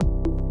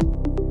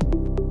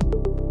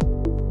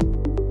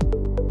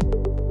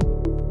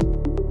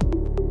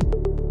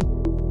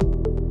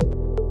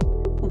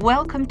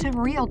Welcome to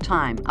Real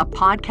Time, a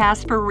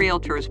podcast for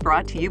realtors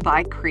brought to you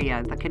by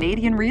CREA, the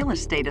Canadian Real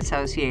Estate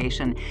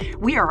Association.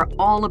 We are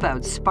all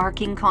about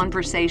sparking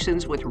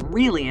conversations with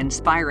really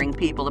inspiring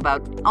people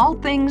about all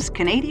things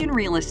Canadian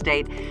real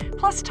estate,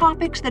 plus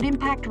topics that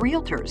impact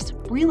realtors,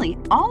 really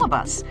all of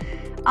us.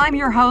 I'm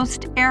your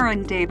host,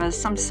 Erin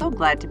Davis. I'm so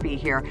glad to be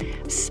here,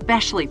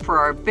 especially for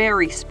our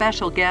very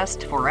special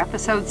guest for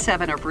episode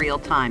 7 of Real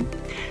Time.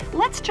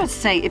 Let's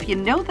just say, if you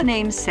know the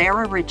name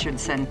Sarah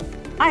Richardson,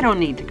 I don't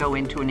need to go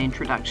into an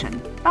introduction,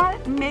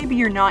 but maybe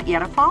you're not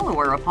yet a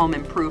follower of home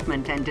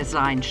improvement and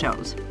design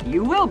shows.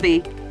 You will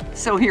be,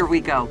 so here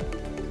we go.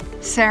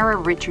 Sarah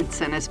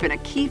Richardson has been a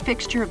key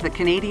fixture of the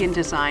Canadian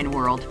design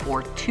world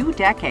for 2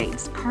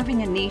 decades,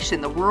 carving a niche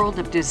in the world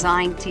of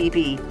design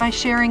TV by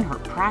sharing her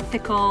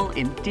practical,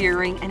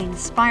 endearing, and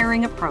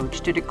inspiring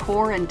approach to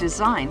decor and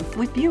design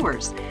with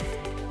viewers.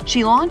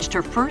 She launched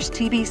her first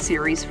TV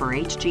series for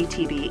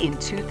HGTV in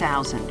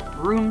 2000,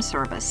 Room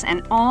Service,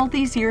 and all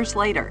these years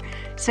later,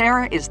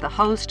 Sarah is the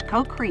host,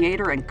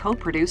 co-creator, and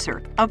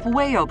co-producer of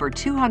way over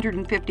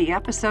 250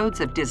 episodes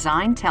of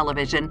design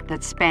television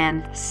that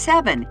span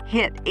 7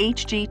 hit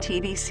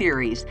HGTV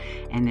series,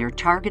 and they're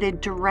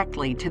targeted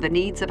directly to the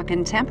needs of a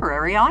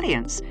contemporary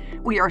audience.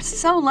 We are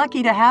so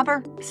lucky to have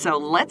her, so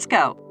let's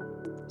go.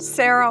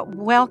 Sarah,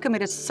 welcome.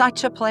 It is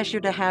such a pleasure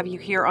to have you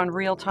here on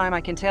Real Time. I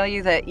can tell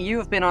you that you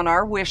have been on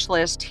our wish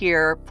list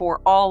here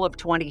for all of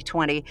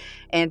 2020,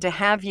 and to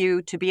have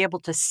you to be able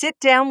to sit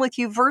down with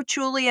you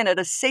virtually and at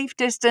a safe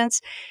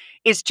distance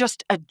is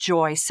just a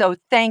joy. So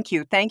thank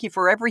you. Thank you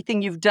for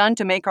everything you've done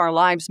to make our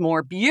lives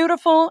more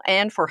beautiful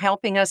and for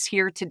helping us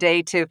here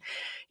today to,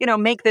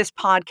 make this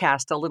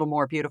podcast a little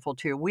more beautiful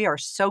too. We are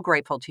so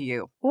grateful to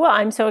you. Well,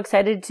 I'm so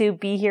excited to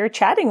be here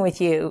chatting with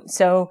you.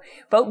 So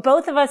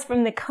both of us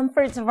from the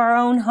comforts of our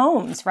own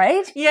homes,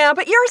 right? Yeah,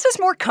 but yours is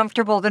more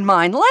comfortable than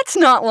mine. Let's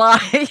not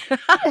lie.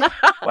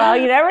 Well,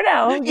 you never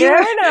know. You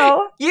never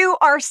know. You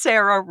are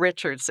Sarah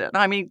Richardson.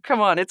 I mean,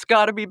 come on, it's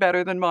got to be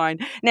better than mine.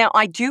 Now,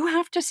 I do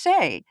have to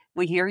say,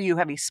 we hear you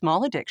have a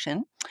small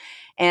addiction,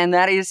 and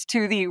that is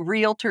to the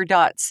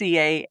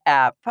Realtor.ca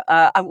app.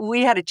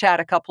 We had a chat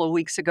a couple of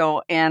weeks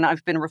ago, and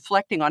I've been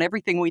reflecting on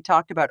everything we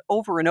talked about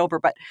over and over.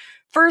 But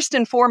first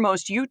and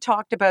foremost, you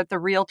talked about the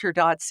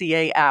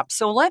Realtor.ca app.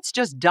 So let's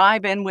just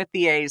dive in with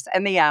the A's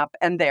and the app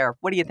and there.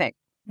 What do you think?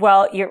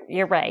 Well,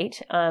 you're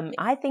right.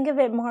 I think of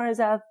it more as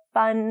a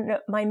fun,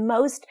 my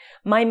most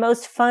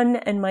fun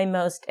and my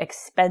most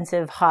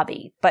expensive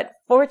hobby. But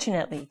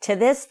fortunately, to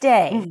this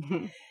day,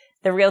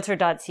 the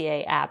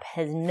Realtor.ca app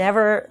has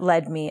never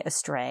led me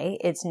astray.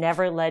 It's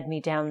never led me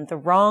down the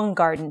wrong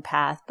garden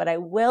path, but I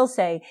will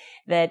say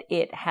that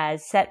it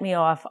has set me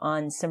off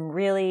on some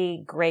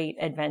really great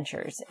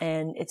adventures.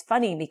 And it's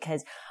funny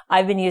because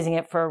I've been using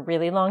it for a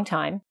really long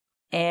time,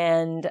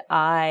 and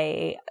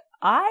I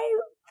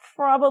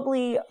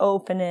probably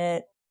open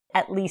it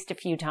at least a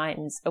few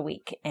times a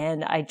week.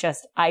 And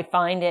I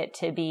find it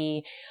to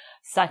be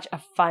such a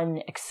fun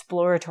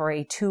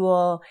exploratory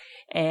tool,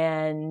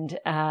 and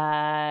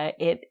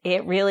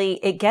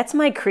it gets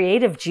my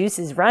creative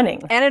juices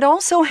running. And it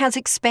also has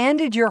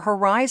expanded your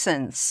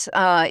horizons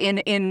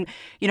in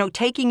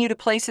taking you to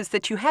places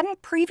that you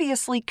hadn't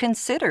previously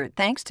considered,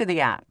 thanks to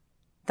the app.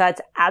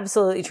 That's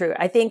absolutely true.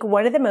 I think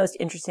one of the most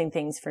interesting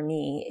things for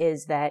me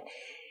is that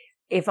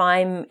if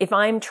I'm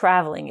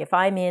traveling, if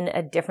I'm in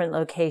a different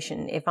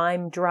location, if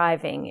I'm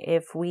driving,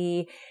 if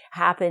we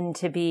happen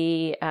to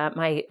be,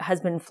 my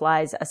husband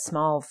flies a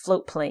small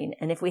float plane,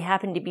 and if we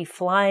happen to be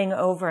flying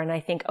over and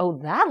I think, oh,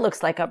 that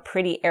looks like a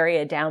pretty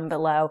area down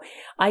below,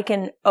 I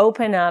can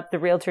open up the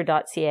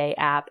Realtor.ca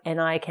app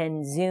and I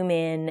can zoom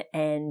in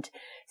and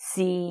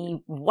see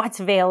what's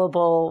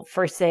available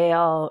for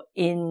sale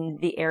in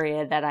the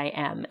area that I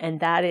am. And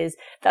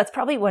that's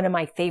probably one of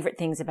my favorite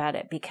things about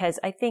it, because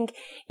I think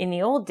in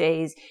the old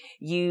days,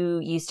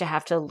 you used to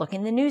have to look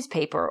in the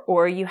newspaper,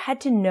 or you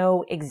had to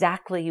know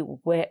exactly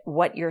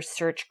what your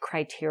search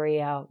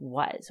criteria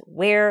was.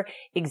 Where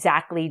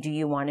exactly do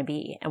you want to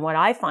be? And what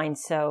I find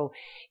so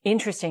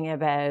interesting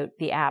about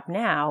the app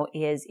now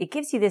is it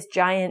gives you this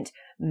giant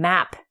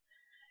map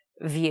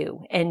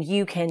view, and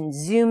you can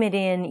zoom it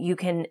in. You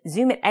can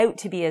zoom it out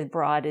to be as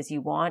broad as you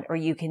want, or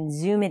you can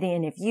zoom it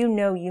in if you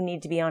know you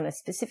need to be on a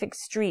specific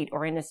street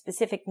or in a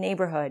specific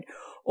neighborhood,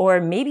 or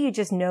maybe you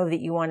just know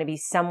that you want to be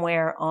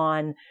somewhere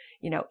on,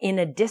 in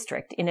a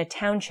district, in a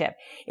township.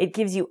 It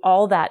gives you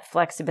all that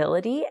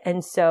flexibility.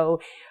 And so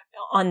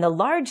on the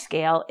large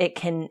scale, it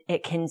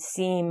can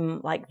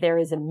seem like there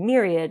is a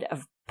myriad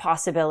of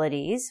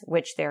possibilities,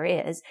 which there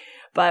is.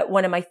 But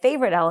one of my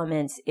favorite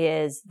elements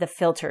is the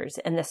filters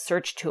and the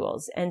search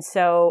tools. And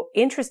so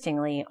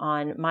interestingly,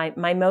 on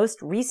my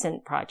most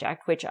recent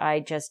project, which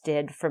I just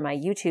did for my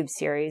YouTube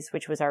series,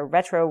 which was our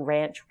Retro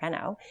Ranch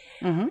Reno,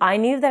 I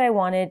knew that I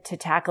wanted to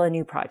tackle a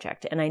new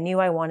project, and I knew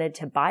I wanted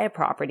to buy a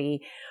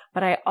property,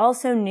 but I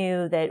also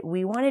knew that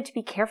we wanted to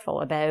be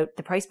careful about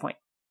the price point.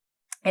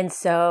 And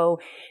so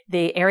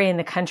the area in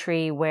the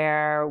country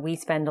where we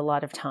spend a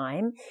lot of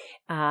time,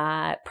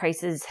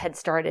 prices had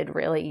started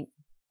really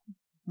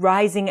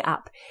rising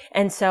up.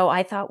 And so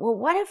I thought, well,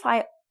 what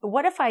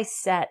if I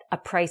set a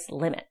price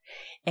limit?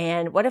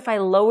 And what if I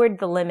lowered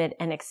the limit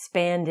and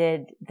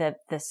expanded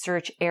the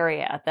search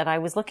area that I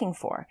was looking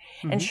for?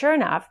 Mm-hmm. And sure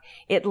enough,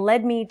 it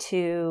led me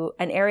to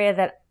an area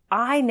that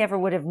I never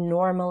would have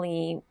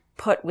normally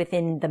put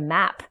within the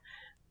map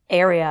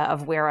area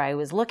of where I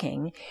was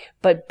looking.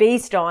 But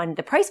based on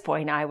the price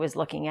point I was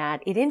looking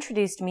at, it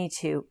introduced me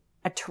to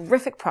a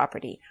terrific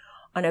property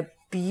on a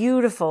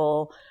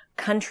beautiful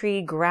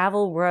country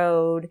gravel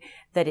road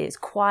that is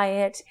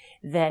quiet,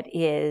 that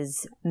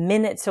is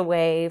minutes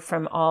away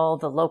from all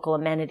the local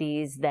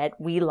amenities that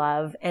we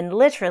love, and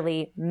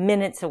literally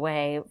minutes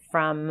away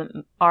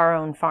from our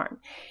own farm.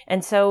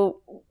 And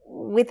so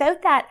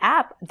without that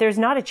app, there's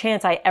not a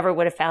chance I ever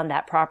would have found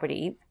that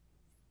property.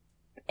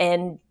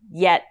 And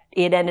yet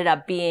it ended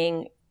up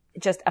being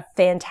just a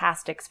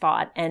fantastic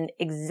spot and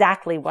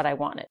exactly what I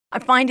wanted. I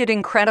find it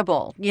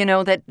incredible,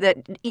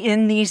 that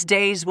in these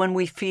days when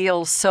we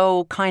feel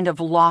so kind of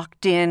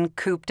locked in,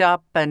 cooped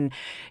up, and,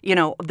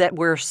 that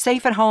we're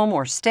safe at home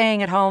or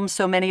staying at home,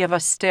 so many of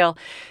us still,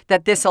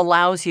 that this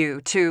allows you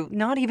to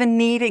not even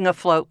needing a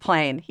float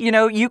plane.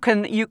 You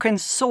can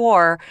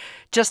soar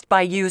just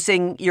by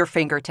using your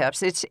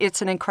fingertips.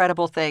 It's an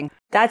incredible thing.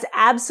 That's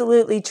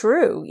absolutely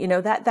true.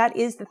 That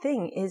is the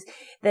thing, is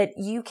that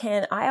you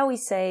can, I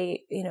always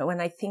say, when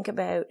I think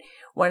about,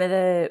 one of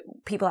the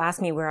people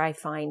ask me where I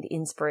find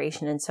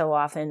inspiration. And so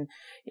often,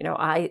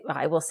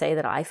 I will say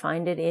that I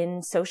find it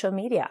in social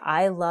media.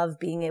 I love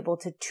being able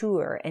to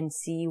tour and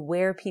see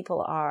where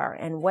people are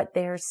and what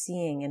they're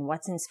seeing and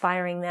what's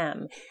inspiring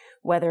them,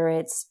 whether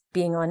it's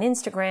being on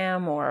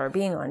Instagram or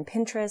being on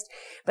Pinterest.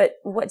 But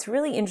what's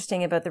really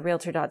interesting about the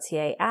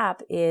Realtor.ca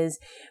app is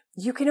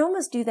you can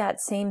almost do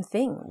that same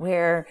thing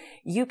where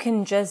you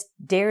can just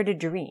dare to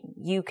dream.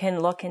 You can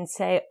look and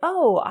say,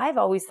 oh, I've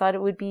always thought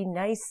it would be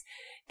nice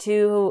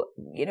to,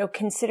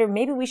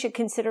 maybe we should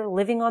consider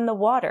living on the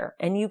water.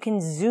 And you can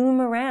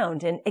zoom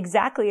around, and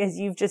exactly as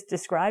you've just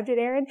described it,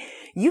 Erin,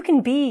 you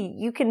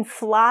can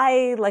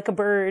fly like a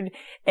bird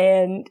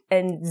and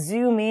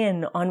zoom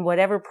in on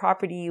whatever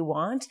property you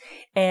want.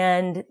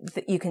 And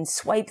you can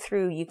swipe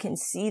through, you can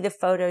see the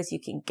photos, you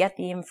can get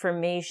the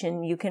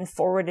information, you can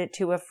forward it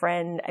to a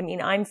friend. I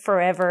mean, I'm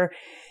forever,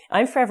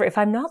 if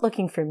I'm not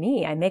looking for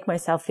me, I make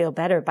myself feel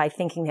better by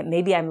thinking that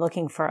maybe I'm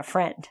looking for a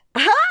friend.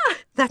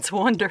 That's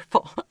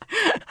wonderful.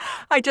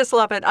 I just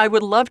love it. I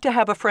would love to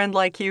have a friend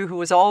like you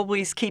who is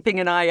always keeping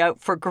an eye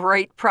out for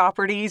great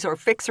properties or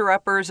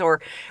fixer-uppers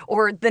or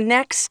the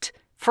next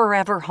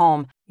forever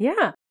home.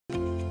 Yeah.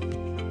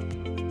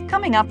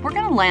 Coming up, we're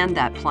going to land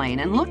that plane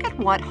and look at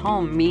what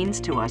home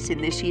means to us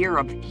in this year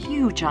of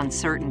huge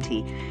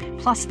uncertainty,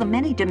 plus the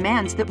many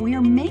demands that we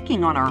are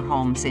making on our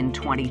homes in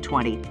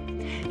 2020.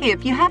 Hey,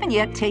 if you haven't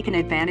yet taken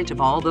advantage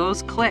of all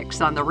those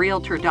clicks on the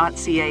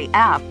Realtor.ca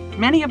app,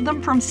 many of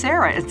them from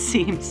Sarah, it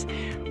seems,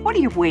 what are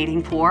you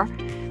waiting for?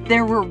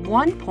 There were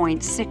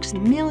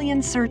 1.6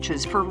 million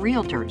searches for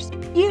realtors,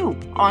 you,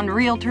 on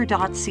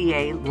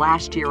Realtor.ca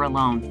last year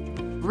alone.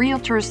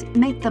 Realtors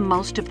make the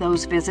most of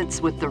those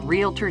visits with the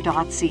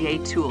Realtor.ca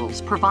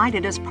tools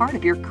provided as part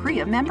of your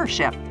CREA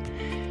membership.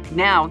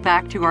 Now,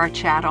 back to our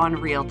chat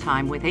on Real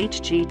Time with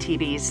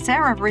HGTV's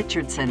Sarah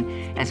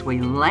Richardson as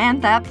we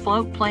land that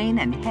float plane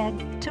and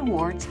head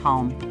towards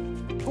home.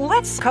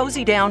 Let's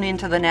cozy down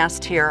into the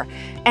nest here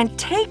and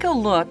take a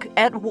look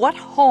at what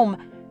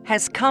home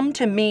has come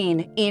to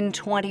mean in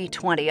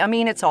 2020. I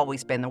mean, it's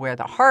always been where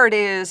the heart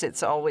is.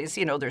 It's always,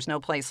 there's no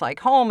place like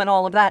home and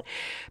all of that.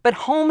 But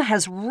home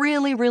has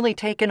really, really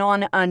taken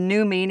on a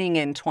new meaning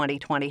in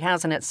 2020,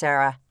 hasn't it,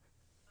 Sarah?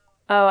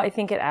 Oh, I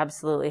think it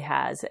absolutely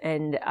has.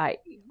 And I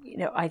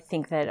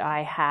think that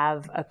I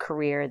have a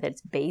career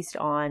that's based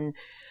on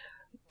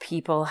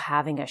people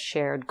having a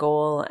shared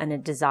goal and a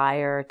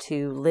desire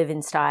to live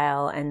in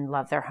style and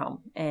love their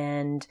home.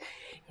 And,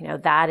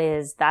 that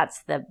is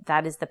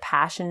the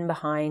passion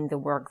behind the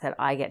work that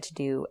I get to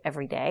do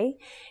every day.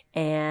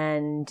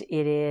 And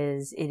it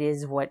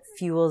is what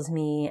fuels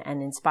me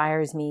and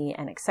inspires me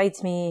and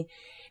excites me.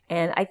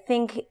 And I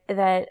think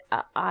that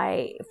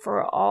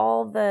for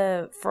all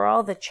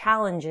the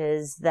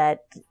challenges that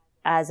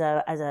as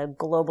a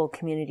global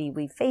community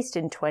we faced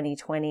in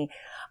 2020,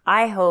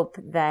 I hope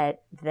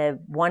that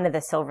one of the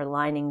silver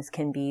linings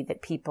can be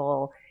that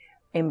people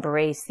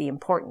embrace the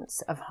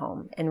importance of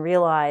home and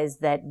realize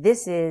that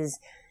this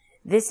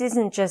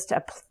isn't just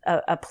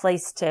a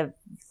place to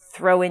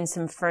throw in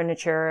some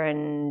furniture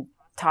and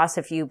toss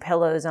a few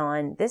pillows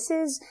on. This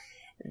is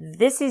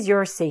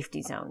your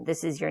safety zone.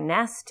 This is your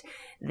nest.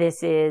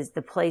 This is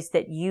the place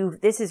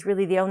this is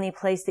really the only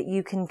place that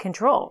you can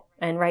control.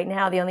 And right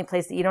now, the only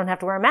place that you don't have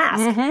to wear a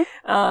mask.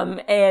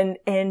 Mm-hmm.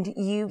 And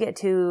you get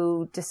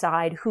to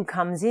decide who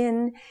comes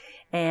in,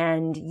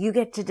 and you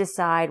get to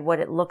decide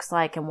what it looks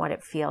like and what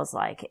it feels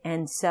like.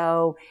 And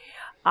so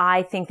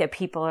I think that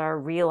people are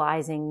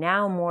realizing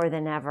now more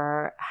than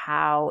ever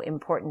how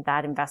important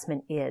that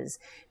investment is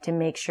to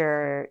make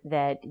sure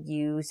that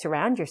you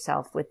surround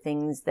yourself with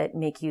things that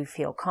make you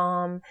feel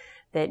calm,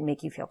 that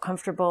make you feel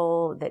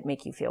comfortable, that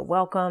make you feel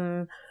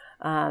welcome.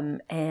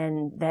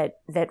 and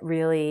that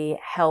really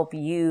help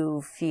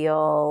you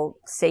feel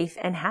safe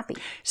and happy.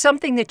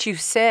 Something that you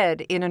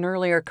said in an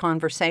earlier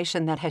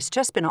conversation that has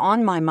just been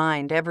on my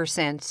mind ever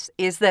since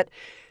is that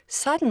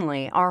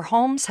suddenly our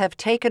homes have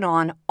taken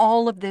on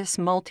all of this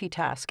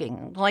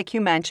multitasking. Like you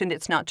mentioned,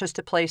 it's not just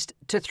a place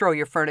to throw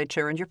your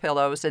furniture and your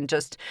pillows and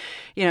just,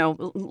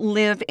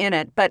 live in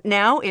it. But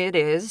now it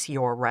is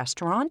your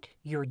restaurant,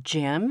 your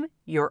gym,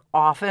 your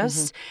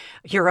office,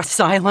 your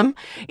asylum.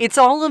 It's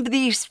all of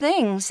these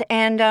things.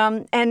 And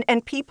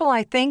people,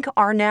 I think,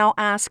 are now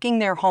asking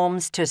their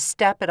homes to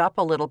step it up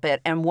a little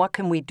bit. And what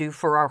can we do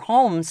for our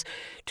homes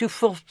to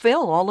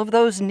fulfill all of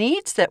those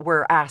needs that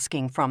we're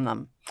asking from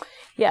them?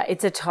 Yeah,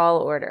 it's a tall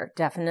order,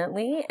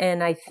 definitely.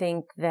 And I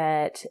think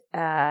that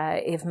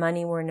if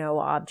money were no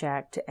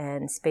object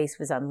and space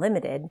was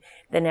unlimited,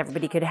 then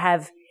everybody could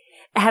have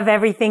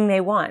everything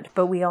they want.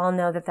 But we all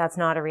know that that's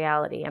not a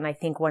reality. And I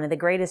think one of the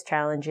greatest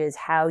challenges is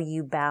how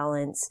you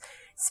balance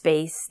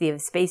space, the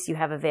space you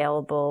have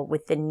available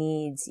with the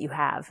needs you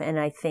have. And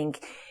I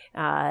think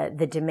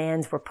the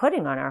demands we're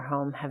putting on our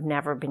home have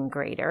never been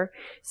greater.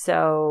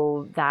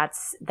 So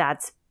that's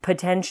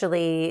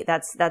potentially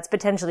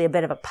a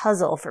bit of a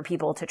puzzle for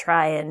people to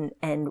try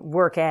and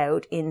work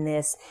out in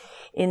this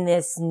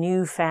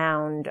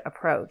newfound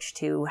approach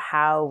to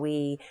how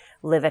we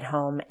live at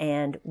home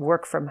and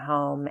work from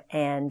home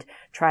and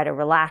try to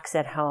relax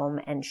at home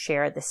and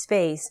share the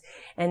space.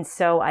 And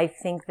so I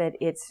think that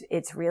it's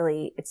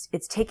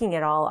taking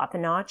it all up a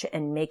notch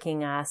and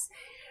making us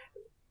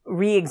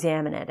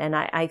re-examine it. And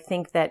I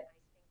think that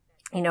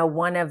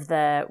one of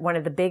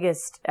the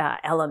biggest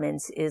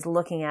elements is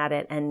looking at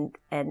it, and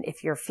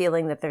if you're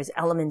feeling that there's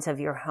elements of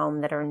your home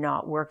that are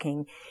not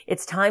working,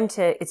 it's time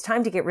to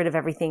get rid of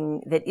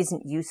everything that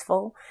isn't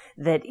useful,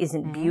 that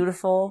isn't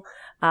beautiful,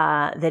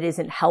 that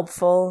isn't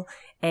helpful,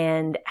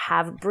 and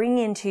bring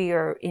into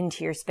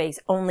your space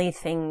only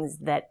things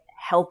that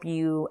help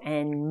you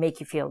and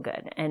make you feel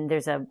good. And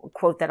there's a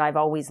quote that I've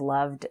always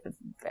loved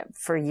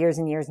for years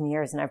and years and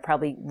years, and I've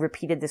probably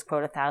repeated this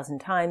quote 1,000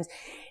 times,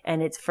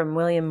 and it's from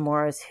William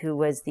Morris, who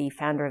was the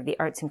founder of the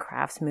arts and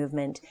crafts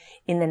movement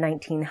in the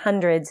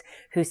 1900s,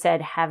 who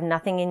said, "Have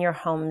nothing in your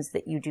homes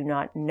that you do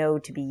not know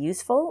to be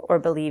useful or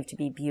believe to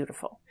be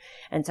beautiful."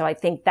 And so I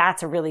think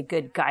that's a really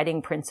good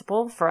guiding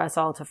principle for us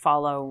all to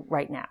follow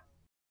right now.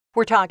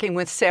 We're talking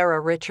with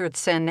Sarah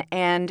Richardson,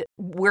 and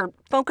we're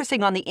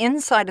focusing on the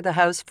inside of the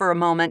house for a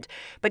moment.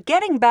 But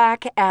getting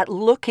back at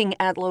looking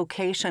at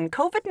location,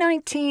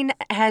 COVID-19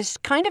 has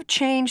kind of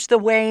changed the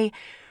way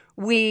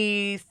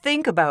we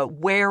think about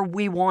where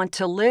we want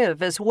to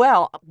live as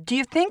well. Do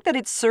you think that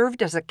it's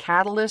served as a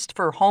catalyst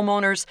for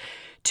homeowners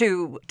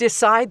to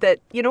decide that,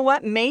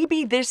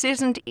 maybe this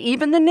isn't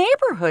even the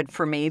neighborhood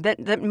for me,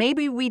 that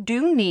maybe we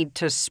do need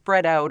to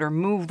spread out or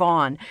move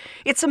on?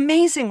 It's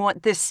amazing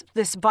what this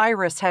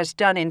virus has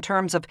done in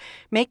terms of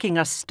making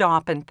us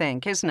stop and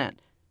think, isn't it?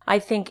 I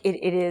think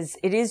it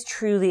is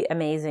truly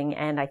amazing,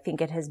 and I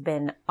think it has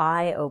been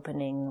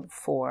eye-opening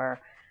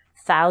for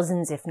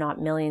thousands, if not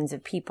millions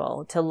of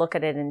people to look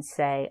at it and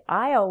say,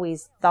 I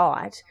always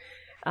thought,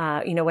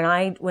 when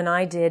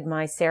I did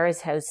my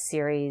Sarah's House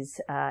series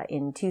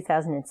in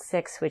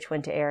 2006, which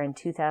went to air in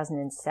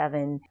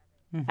 2007,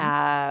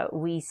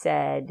 we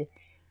said,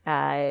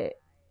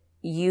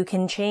 you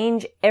can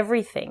change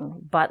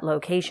everything but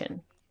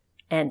location,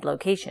 and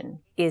location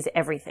is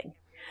everything.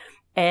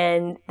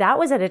 And that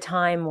was at a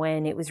time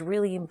when it was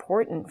really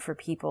important for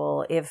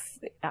people. If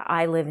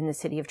I live in the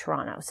city of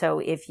Toronto, so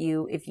if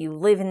you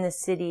live in the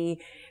city,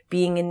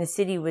 being in the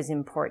city was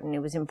important. It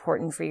was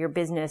important for your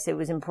business. It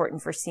was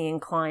important for seeing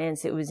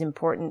clients. It was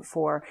important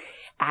for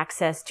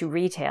access to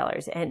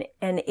retailers. And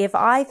if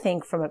I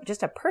think from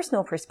just a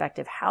personal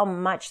perspective, how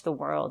much the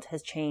world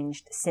has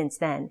changed since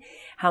then,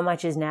 how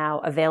much is now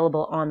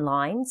available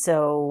online.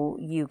 So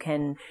you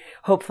can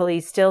hopefully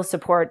still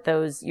support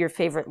your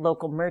favorite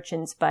local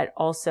merchants, but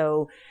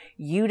also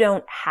you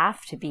don't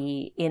have to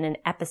be in an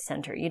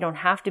epicenter. You don't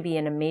have to be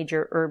in a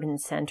major urban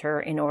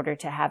center in order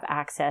to have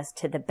access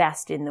to the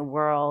best in the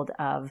world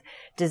of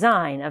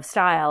design, of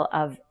style,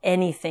 of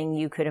anything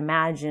you could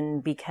imagine,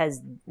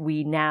 because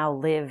we now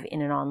live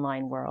in an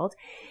online world.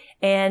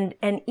 And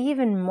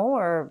even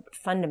more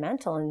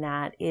fundamental in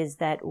that is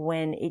that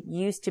when it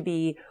used to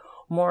be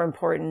more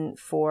important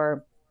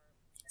for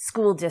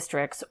school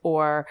districts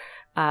or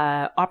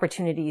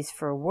opportunities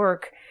for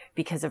work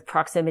because of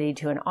proximity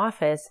to an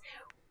office,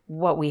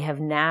 what we have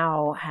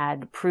now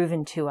had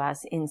proven to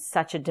us in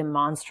such a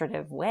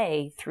demonstrative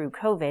way through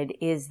COVID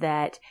is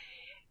that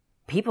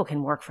people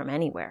can work from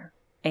anywhere.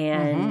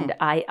 And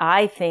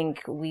I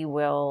think we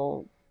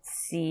will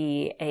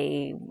see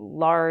a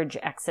large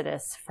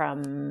exodus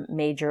from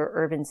major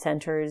urban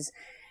centers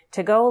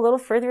to go a little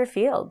further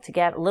afield, to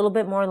get a little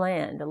bit more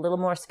land, a little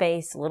more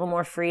space, a little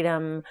more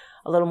freedom,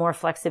 a little more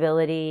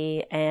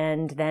flexibility,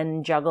 and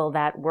then juggle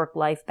that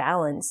work-life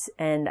balance.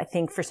 And I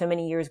think for so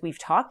many years we've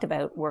talked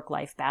about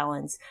work-life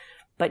balance,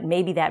 but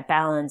maybe that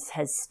balance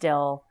has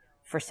still,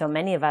 for so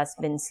many of us,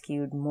 been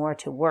skewed more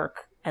to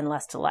work and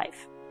less to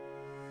life.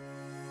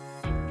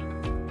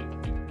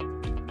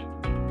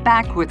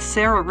 Back with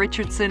Sarah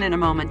Richardson in a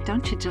moment.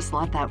 Don't you just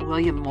love that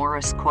William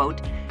Morris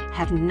quote?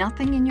 Have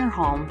nothing in your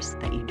homes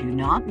that you do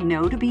not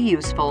know to be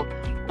useful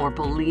or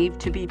believe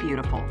to be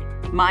beautiful.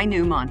 My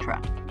new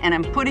mantra. And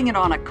I'm putting it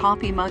on a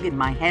coffee mug in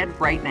my head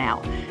right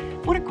now.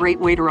 What a great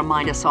way to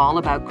remind us all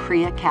about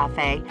Crea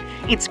Cafe.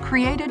 It's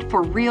created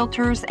for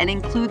realtors and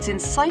includes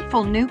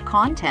insightful new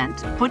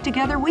content put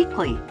together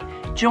weekly.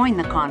 Join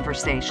the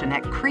conversation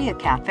at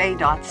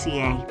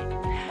creacafe.ca.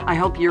 I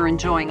hope you're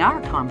enjoying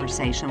our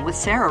conversation with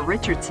Sarah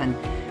Richardson.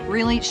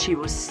 Really, she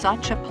was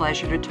such a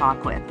pleasure to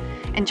talk with,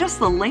 and just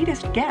the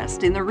latest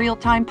guest in the Real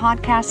Time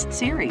podcast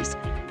series.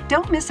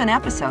 Don't miss an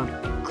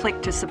episode.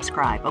 Click to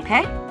subscribe,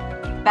 okay?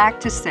 Back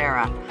to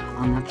Sarah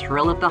on the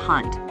thrill of the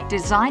hunt,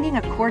 designing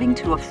according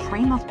to a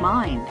frame of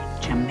mind.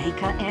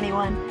 Jamaica,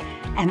 anyone?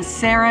 And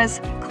Sarah's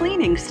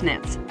cleaning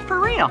snits,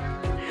 for real.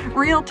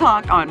 Real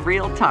talk on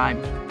Real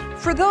Time.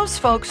 For those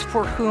folks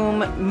for whom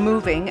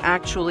moving,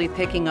 actually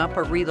picking up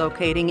or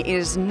relocating,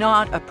 is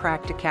not a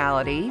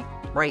practicality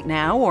right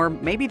now, or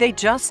maybe they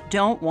just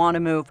don't want to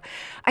move,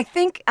 I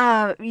think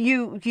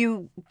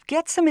you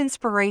get some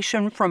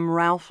inspiration from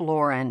Ralph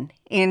Lauren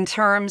in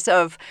terms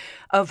of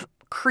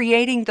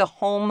creating the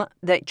home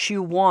that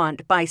you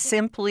want by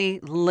simply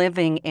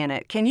living in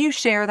it. Can you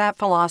share that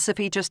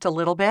philosophy just a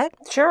little bit?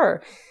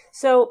 Sure.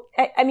 So,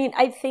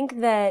 I think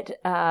that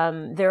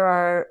there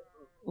are,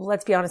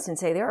 let's be honest and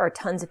say, there are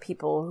tons of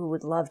people who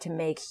would love to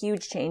make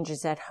huge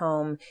changes at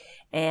home,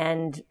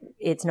 and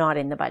it's not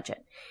in the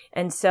budget.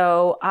 And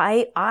so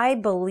I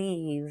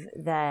believe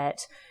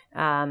that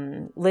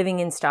living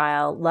in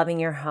style, loving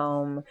your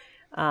home,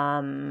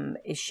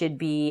 it should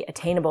be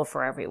attainable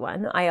for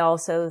everyone. I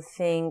also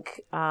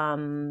think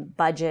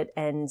budget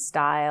and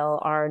style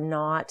are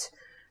not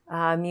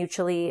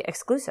mutually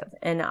exclusive.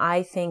 And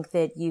I think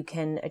that you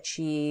can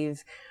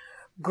achieve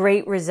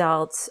great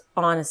results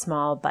on a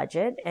small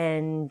budget.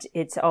 And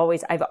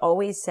I've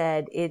always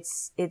said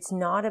it's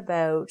not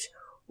about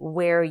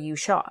where you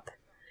shop.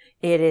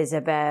 It is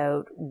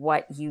about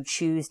what you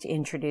choose to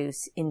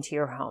introduce into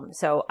your home.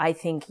 So I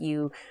think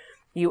you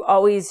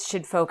always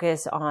should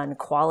focus on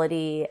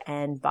quality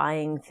and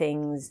buying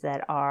things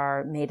that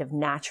are made of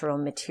natural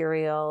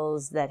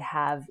materials that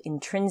have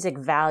intrinsic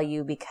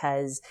value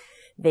because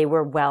they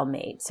were well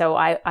made. So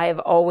I've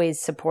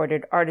always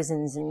supported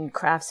artisans and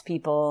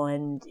craftspeople,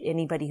 and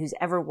anybody who's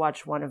ever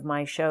watched one of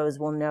my shows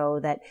will know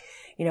that,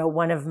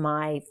 one of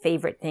my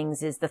favorite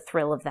things is the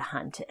thrill of the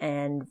hunt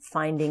and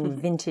finding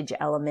vintage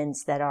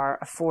elements that are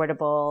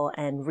affordable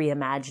and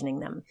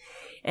reimagining them.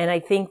 And I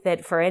think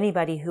that for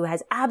anybody who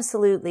has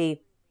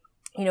absolutely,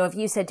 if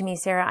you said to me,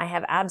 Sarah, I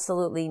have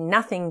absolutely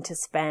nothing to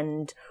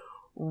spend,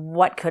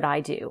 what could I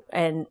do?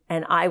 And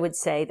I would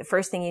say the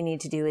first thing you need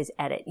to do is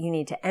edit. You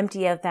need to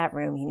empty out that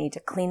room. You need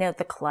to clean out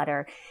the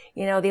clutter.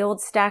 The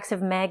old stacks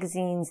of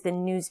magazines, the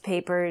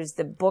newspapers,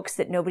 the books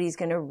that nobody's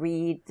going to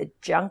read, the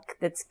junk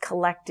that's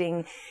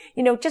collecting,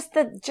 just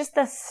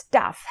the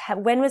stuff.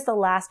 When was the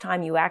last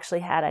time you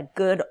actually had a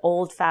good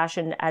old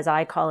fashioned, as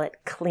I call it,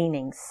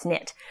 cleaning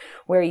snit,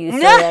 where you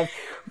sort of,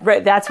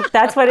 that's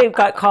what it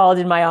got called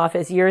in my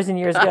office years and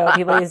years ago.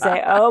 People used to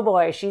say, oh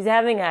boy, she's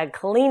having a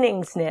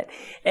cleaning snit.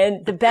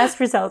 And the best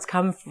results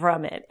come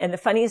from it. And the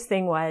funniest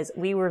thing was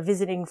we were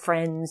visiting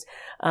friends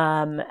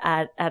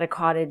at a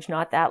cottage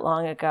not that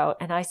long ago.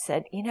 And I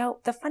said,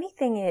 the funny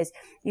thing is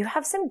you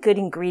have some good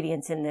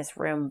ingredients in this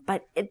room,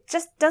 but it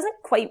just doesn't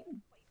quite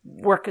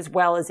work as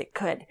well as it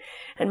could.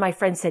 And my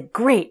friend said,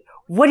 great.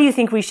 What do you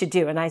think we should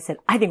do? And I said,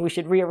 I think we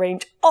should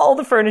rearrange all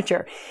the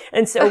furniture.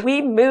 And so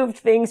we moved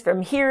things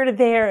from here to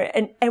there.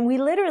 And we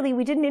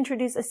didn't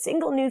introduce a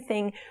single new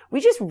thing.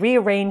 We just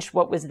rearranged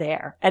what was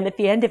there. And at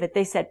the end of it,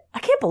 they said, I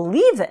can't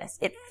believe this.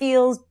 It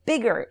feels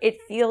bigger.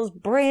 It feels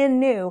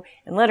brand new.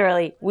 And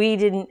literally, we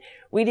didn't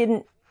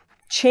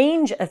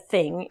change a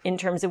thing in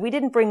terms of, we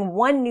didn't bring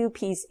one new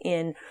piece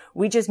in.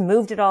 We just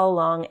moved it all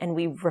along and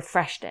we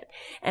refreshed it.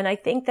 And I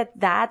think that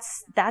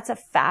that's a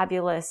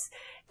fabulous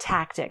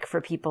tactic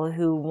for people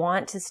who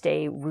want to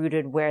stay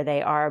rooted where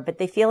they are, but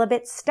they feel a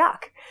bit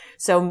stuck.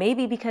 So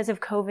maybe because of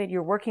COVID,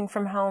 you're working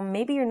from home.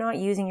 Maybe you're not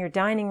using your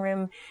dining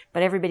room,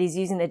 but everybody's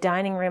using the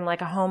dining room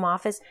like a home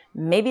office.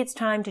 Maybe it's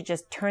time to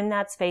just turn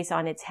that space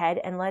on its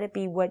head and let it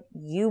be what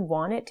you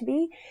want it to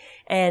be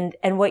and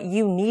what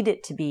you need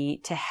it to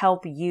be to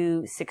help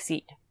you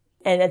succeed.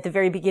 And at the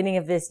very beginning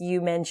of this,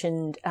 you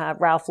mentioned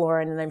Ralph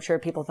Lauren, and I'm sure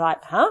people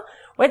thought,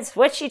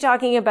 what's she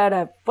talking about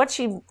a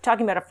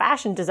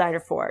fashion designer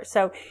for?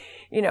 So,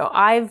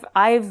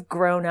 I've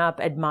grown up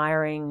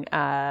admiring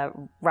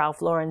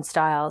Ralph Lauren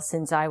style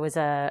since I was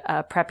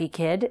a preppy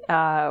kid,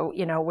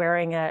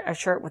 wearing a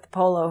shirt with a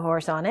polo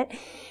horse on it.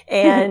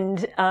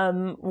 And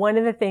one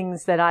of the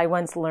things that I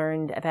once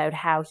learned about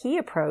how he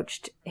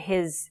approached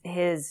his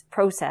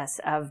process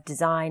of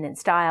design and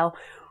style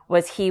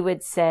was he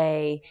would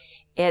say,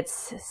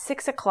 it's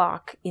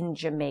 6:00 in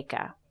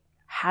Jamaica.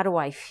 How do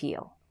I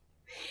feel?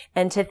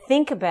 And to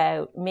think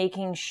about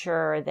making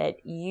sure that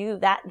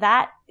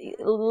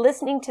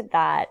listening to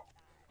that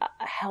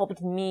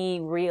helped me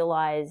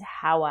realize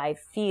how I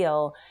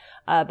feel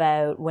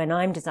about when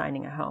I'm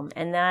designing a home.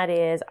 And that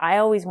is, I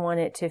always want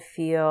it to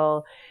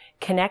feel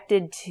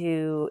connected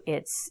to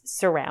its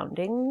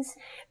surroundings,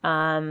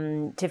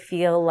 to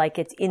feel like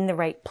it's in the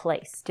right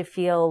place, to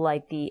feel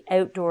like the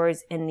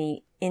outdoors and the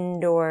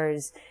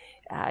indoors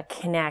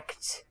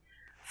connect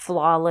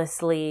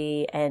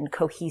flawlessly and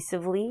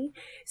cohesively.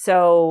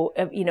 So,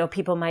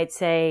 people might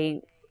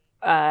say,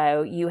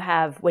 people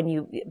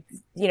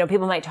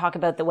might talk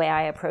about the way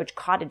I approach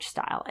cottage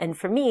style. And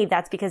for me,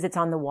 that's because it's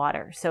on the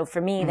water. So for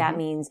me, that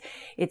means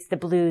it's the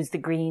blues, the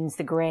greens,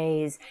 the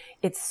grays.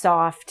 It's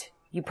soft.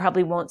 You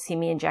probably won't see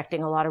me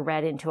injecting a lot of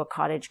red into a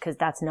cottage because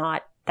that's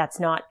not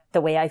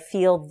the way I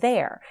feel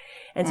there.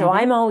 And so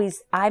I'm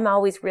always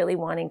really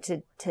wanting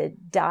to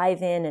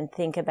dive in and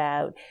think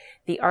about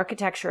the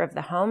architecture of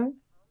the home,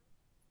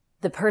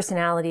 the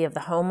personality of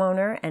the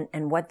homeowner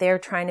and what they're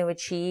trying to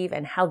achieve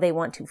and how they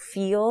want to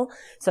feel.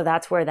 So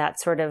that's where that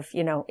sort of,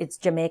 it's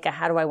Jamaica.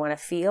 How do I want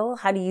to feel?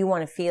 How do you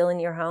want to feel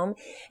in your home?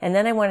 And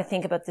then I want to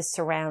think about the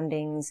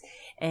surroundings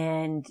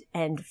and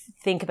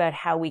think about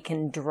how we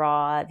can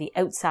draw the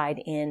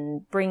outside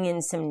in, bring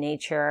in some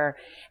nature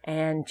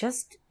and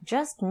just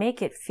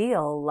make it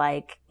feel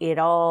like it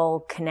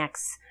all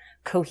connects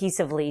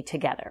cohesively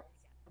together.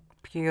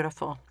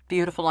 Beautiful.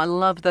 Beautiful. I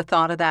love the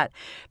thought of that.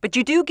 But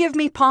you do give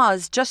me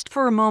pause just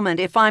for a moment.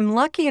 If I'm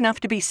lucky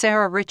enough to be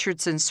Sarah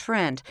Richardson's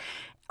friend,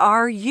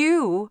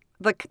 do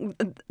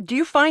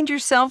you find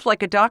yourself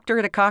like a doctor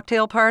at a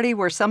cocktail party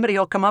where somebody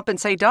will come up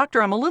and say,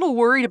 "Doctor, I'm a little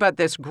worried about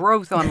this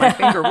growth on my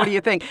finger. What do you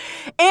think?"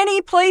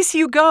 Any place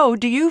you go,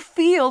 do you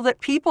feel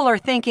that people are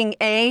thinking,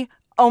 A,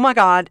 oh my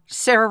God,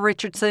 Sarah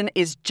Richardson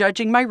is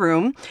judging my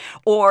room,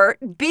 or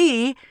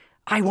B,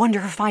 I wonder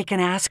if I can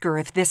ask her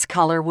if this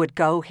color would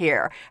go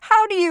here?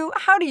 How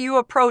do you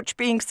approach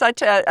being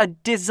such a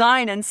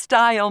design and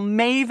style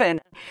maven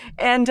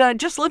and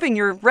just living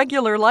your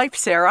regular life,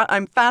 Sarah?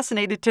 I'm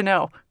fascinated to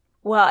know.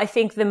 Well, I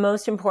think the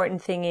most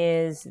important thing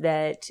is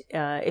that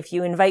if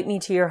you invite me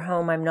to your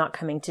home, I'm not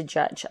coming to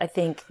judge. I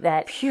think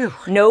that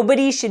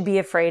nobody should be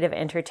afraid of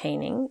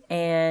entertaining.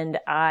 And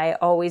I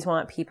always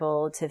want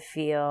people to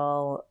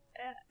feel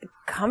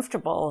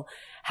comfortable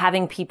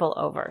having people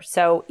over.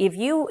 So if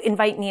you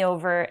invite me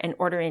over and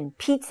order in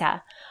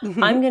pizza,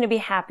 I'm going to be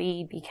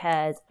happy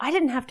because I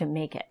didn't have to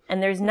make it.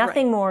 And there's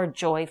nothing more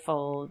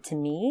joyful to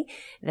me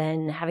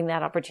than having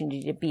that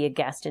opportunity to be a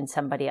guest in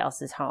somebody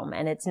else's home.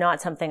 And it's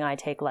not something I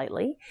take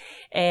lightly.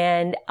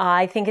 And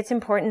I think it's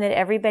important that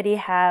everybody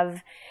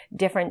have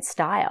different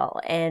style.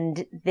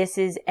 And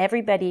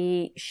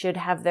everybody should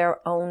have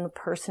their own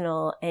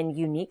personal and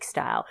unique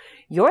style.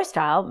 Your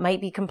style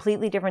might be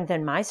completely different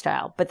than my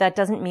style, but that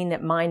doesn't mean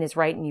that mine is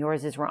right and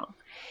yours is wrong.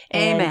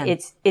 And Amen.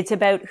 It's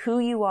about who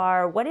you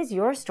are. What is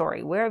your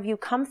story? Where have you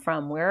come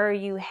from? Where are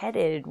you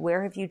headed?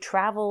 Where have you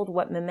traveled?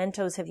 What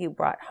mementos have you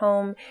brought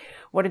home?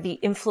 What are the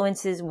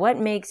influences? What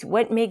makes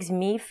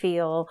me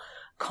feel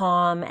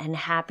calm and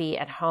happy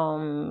at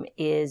home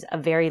is a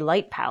very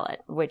light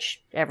palette,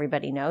 which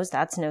everybody knows.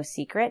 That's no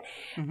secret.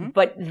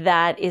 But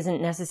that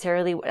isn't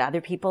necessarily what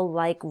other people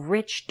like.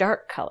 Rich,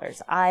 dark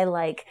colors. I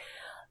like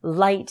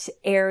light,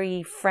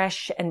 airy,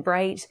 fresh, and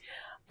bright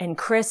and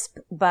crisp,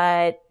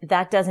 but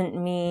that doesn't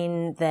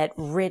mean that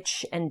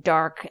rich and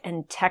dark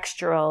and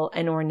textural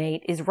and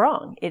ornate is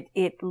wrong.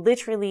 It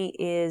literally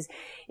is.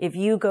 If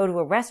you go to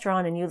a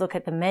restaurant and you look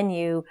at the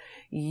menu,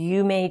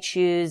 you may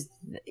choose,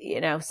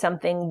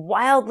 something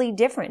wildly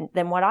different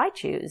than what I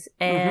choose.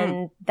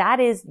 And that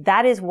is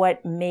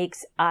what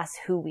makes us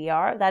who we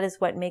are. That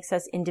is what makes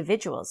us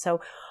individuals.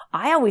 So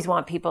I always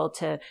want people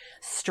to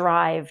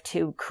strive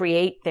to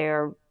create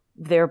their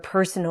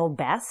personal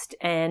best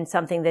and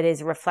something that is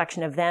a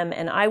reflection of them.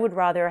 And I would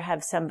rather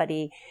have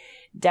somebody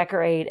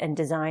decorate and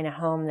design a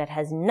home that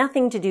has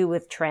nothing to do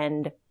with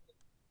trend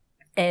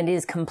and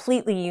is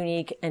completely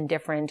unique and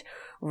different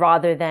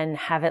rather than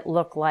have it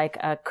look like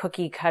a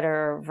cookie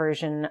cutter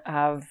version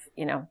of,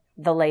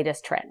 the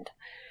latest trend.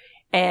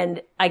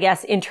 And I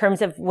guess in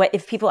terms of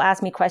if people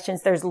ask me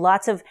questions, there's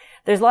lots of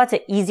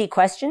easy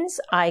questions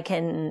I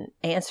can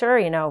answer,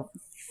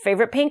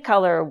 favorite paint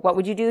color? What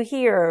would you do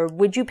here?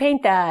 Would you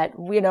paint that?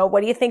 What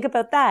do you think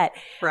about that?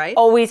 Right.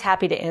 Always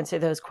happy to answer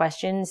those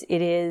questions.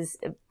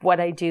 What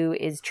I do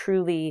is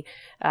truly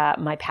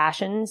my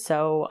passion.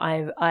 So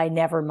I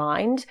never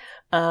mind.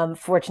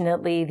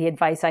 Fortunately, the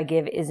advice I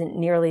give isn't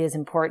nearly as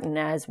important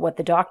as what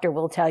the doctor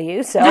will tell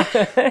you. So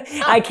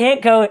I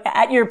can't go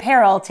at your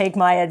peril, take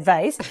my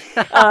advice.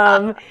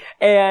 So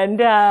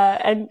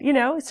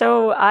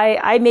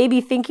I may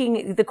be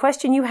thinking the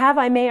question you have,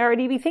 I may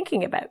already be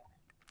thinking about.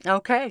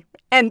 Okay.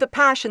 And the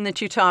passion that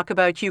you talk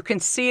about, you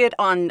can see it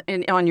on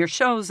your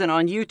shows and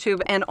on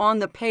YouTube and on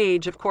the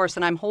page, of course.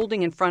 And I'm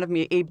holding in front of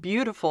me a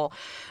beautiful,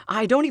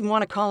 I don't even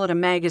want to call it a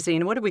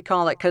magazine. What do we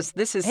call it? Because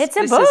it's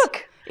a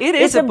book.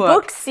 It's a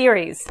book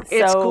series. So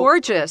it's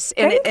gorgeous,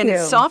 and thank you.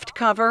 it's soft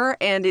cover,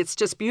 and it's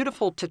just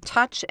beautiful to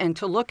touch and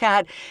to look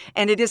at.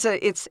 And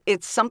it's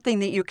something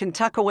that you can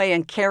tuck away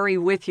and carry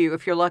with you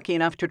if you're lucky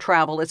enough to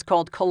travel. It's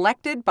called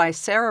Collected by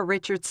Sarah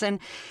Richardson.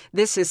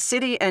 This is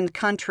City and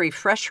Country: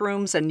 Fresh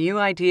Rooms and New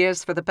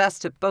Ideas for the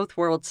Best of Both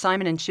Worlds.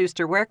 Simon &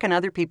 Schuster. Where can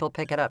other people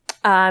pick it up?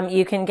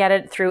 You can get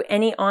it through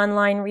any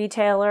online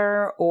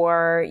retailer,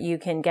 or you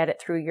can get it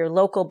through your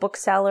local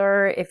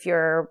bookseller if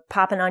you're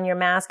popping on your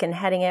mask and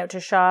heading out to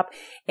shop.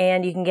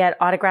 And you can get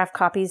autographed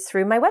copies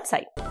through my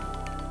website.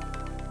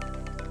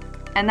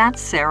 And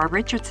that's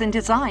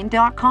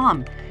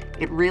sarahrichardson.design.com.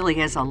 It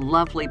really is a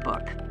lovely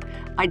book.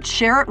 I'd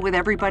share it with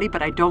everybody,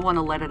 but I don't want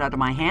to let it out of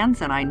my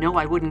hands, and I know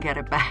I wouldn't get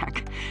it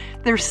back.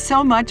 There's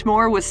so much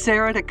more with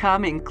Sarah to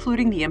come,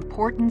 including the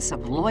importance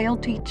of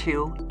loyalty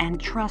to and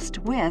trust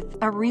with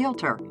a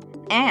realtor.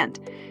 And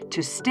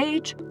to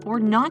stage or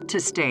not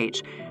to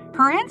stage.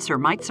 Her answer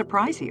might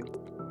surprise you.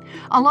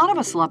 A lot of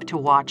us love to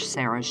watch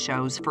Sarah's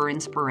shows for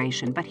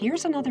inspiration, but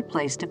here's another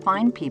place to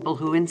find people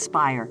who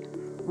inspire: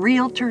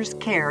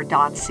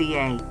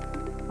 realtorscare.ca.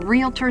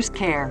 Realtors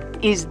Care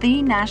is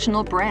the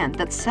national brand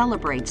that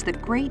celebrates the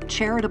great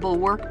charitable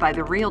work by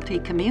the realty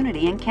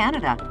community in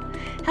Canada.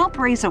 Help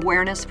raise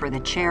awareness for the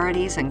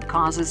charities and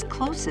causes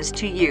closest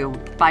to you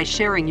by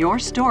sharing your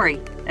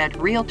story at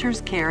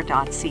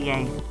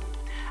realtorscare.ca.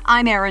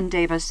 I'm Erin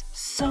Davis.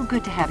 So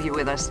good to have you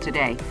with us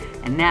today.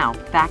 And now,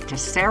 back to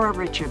Sarah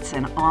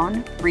Richardson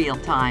on Real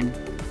Time.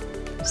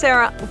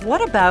 Sarah,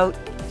 what about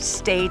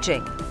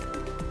staging?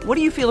 What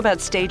do you feel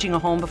about staging a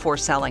home before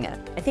selling it?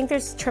 I think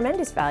there's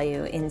tremendous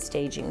value in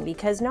staging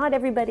because not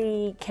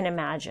everybody can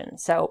imagine.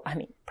 So,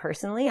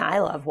 personally, I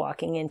love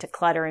walking into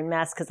clutter and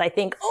mess because I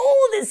think,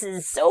 this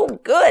is so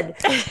good.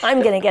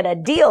 I'm going to get a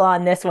deal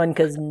on this one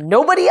because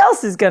nobody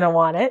else is going to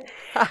want it,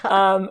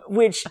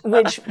 which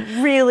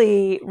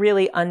really,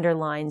 really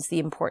underlines the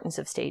importance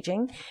of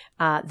staging,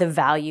 the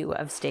value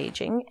of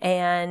staging.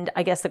 And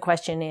I guess the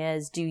question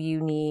is,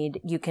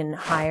 you can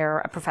hire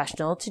a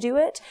professional to do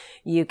it,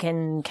 you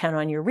can count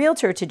on your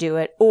realtor to do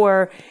it,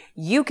 or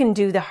you can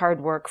do the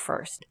hard work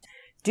first.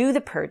 Do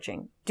the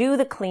purging, do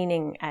the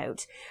cleaning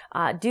out,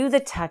 do the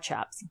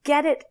touch-ups,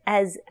 get it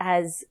as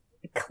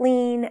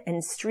clean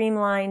and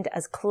streamlined,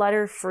 as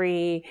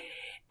clutter-free,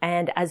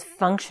 and as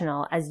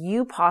functional as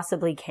you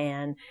possibly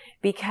can,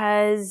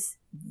 because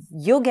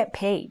you'll get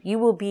paid. You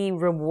will be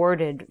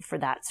rewarded for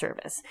that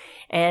service.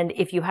 And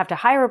if you have to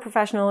hire a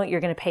professional,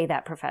 you're going to pay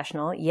that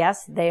professional.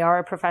 Yes, they are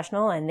a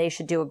professional and they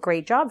should do a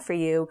great job for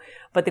you.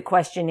 But the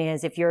question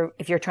is, if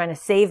you're trying to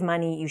save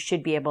money, you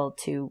should be able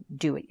to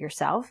do it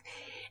yourself.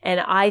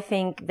 And I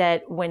think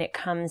that when it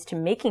comes to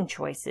making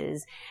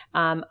choices,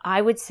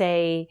 I would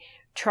say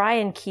try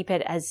and keep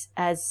it as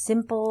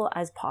simple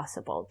as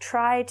possible.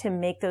 Try to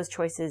make those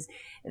choices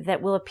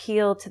that will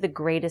appeal to the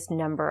greatest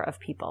number of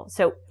people.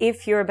 So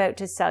if you're about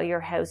to sell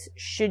your house,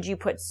 should you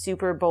put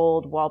super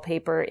bold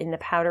wallpaper in the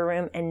powder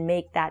room and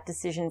make that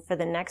decision for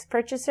the next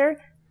purchaser?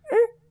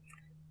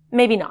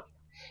 Maybe not.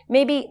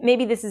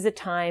 Maybe this is a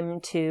time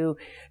to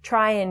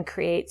try and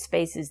create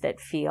spaces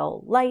that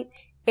feel light,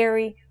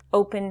 airy,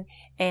 open,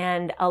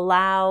 and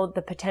allow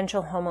the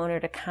potential homeowner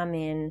to come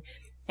in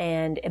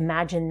and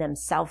imagine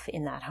themselves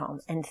in that home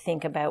and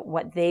think about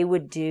what they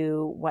would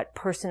do, what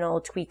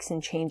personal tweaks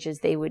and changes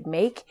they would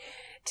make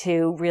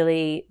to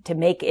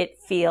make it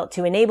feel,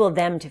 to enable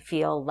them to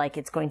feel like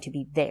it's going to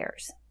be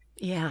theirs.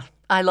 Yeah,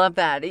 I love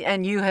that.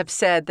 And you have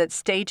said that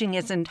staging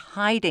isn't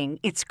hiding,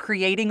 it's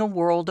creating a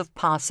world of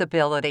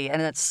possibility.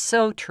 And it's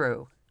so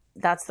true.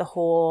 That's the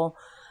whole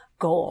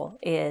goal,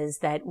 is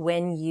that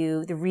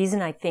the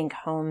reason I think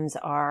homes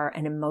are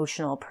an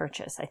emotional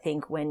purchase, I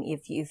think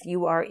if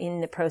you are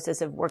in the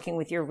process of working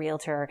with your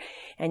realtor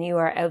and you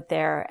are out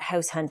there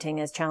house hunting,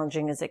 as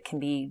challenging as it can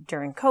be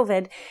during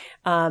COVID,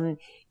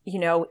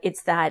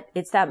 it's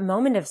that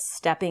moment of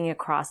stepping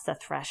across the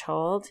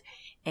threshold,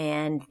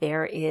 and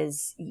there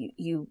is,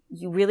 you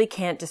really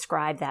can't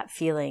describe that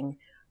feeling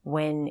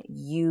when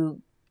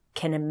you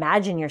can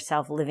imagine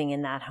yourself living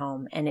in that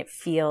home and it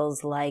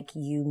feels like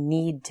you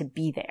need to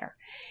be there.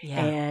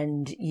 Yeah.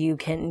 And you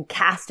can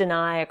cast an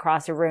eye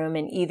across a room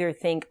and either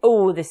think,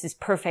 this is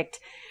perfect,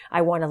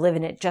 I want to live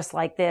in it just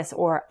like this,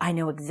 or I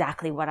know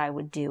exactly what I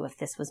would do if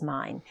this was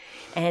mine.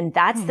 And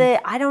that's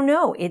I don't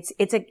know, it's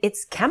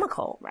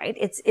chemical, right?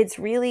 It's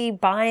really,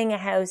 buying a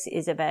house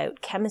is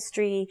about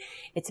chemistry,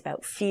 it's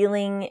about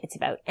feeling, it's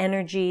about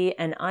energy.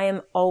 And I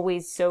am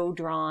always so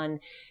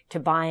drawn to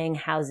buying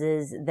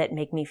houses that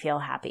make me feel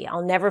happy.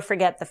 I'll never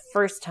forget the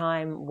first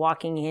time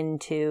walking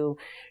into,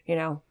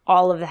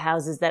 all of the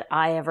houses that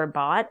I ever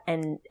bought.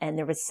 And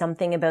there was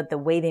something about the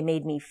way they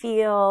made me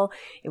feel.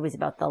 It was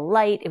about the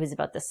light. It was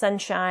about the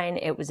sunshine.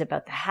 It was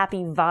about the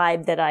happy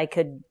vibe that I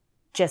could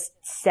just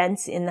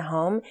sense in the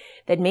home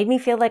that made me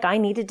feel like I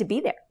needed to be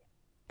there.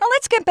 Now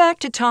let's get back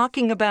to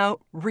talking about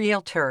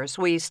realtors.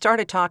 We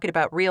started talking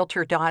about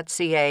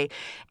realtor.ca,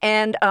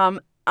 and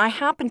I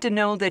happen to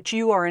know that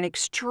you are an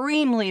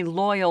extremely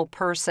loyal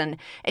person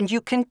and you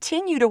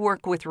continue to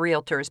work with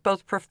realtors,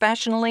 both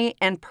professionally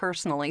and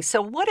personally. So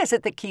what is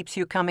it that keeps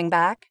you coming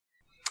back?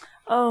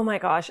 Oh my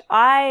gosh.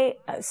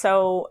 It's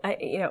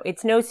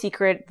no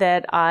secret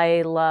that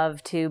I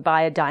love to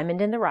buy a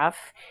diamond in the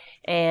rough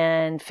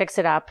and fix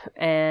it up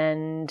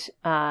and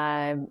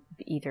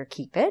either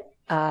keep it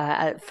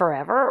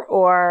forever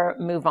or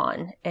move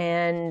on.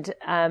 And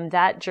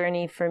that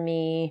journey for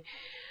me,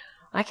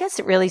 I guess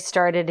it really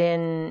started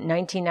in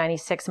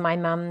 1996. My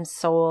mom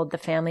sold the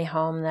family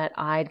home that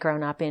I'd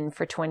grown up in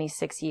for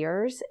 26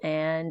 years.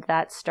 And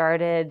that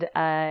started,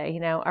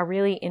 a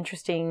really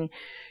interesting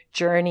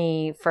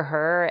journey for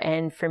her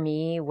and for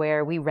me,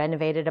 where we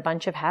renovated a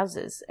bunch of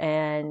houses.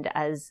 And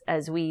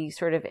as we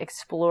sort of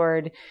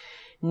explored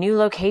new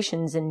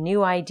locations and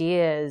new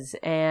ideas,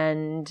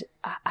 and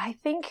I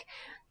think,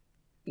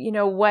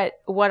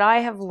 what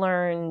I have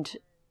learned,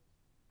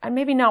 and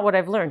maybe not what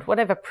I've learned, what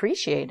I've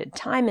appreciated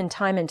time and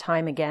time and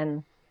time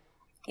again,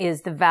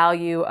 is the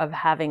value of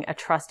having a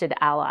trusted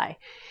ally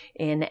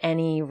in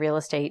any real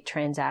estate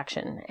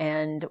transaction.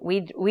 And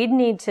we'd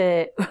need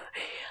to,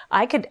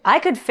 I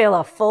could fill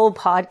a full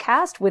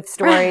podcast with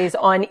stories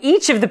on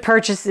each of the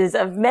purchases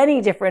of many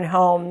different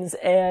homes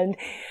and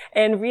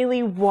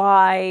really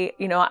why,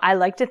 I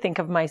like to think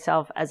of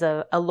myself as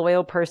a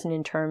loyal person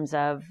in terms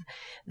of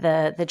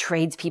the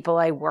tradespeople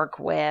I work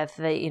with,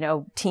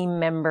 the, team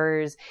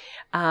members.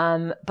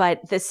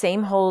 But the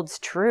same holds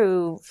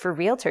true for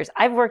realtors.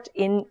 I've worked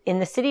in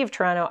the city of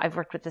Toronto. I've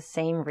worked with the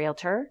same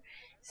realtor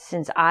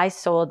since I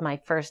sold my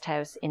first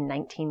house in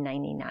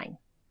 1999.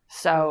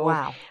 So,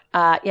 wow.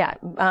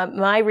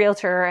 My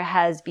realtor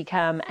has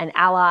become an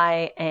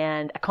ally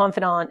and a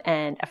confidant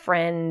and a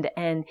friend.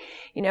 And,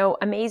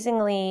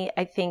 amazingly,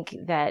 I think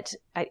that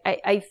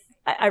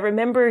I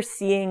remember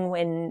seeing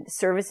when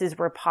services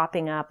were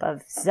popping up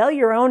of sell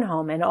your own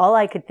home. And all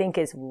I could think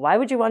is, why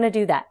would you want to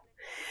do that?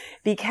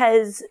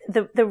 Because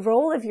the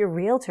role of your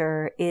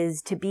realtor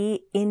is to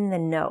be in the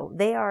know.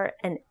 They are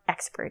an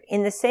expert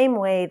in the same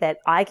way that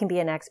I can be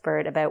an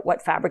expert about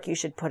what fabric you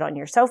should put on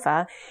your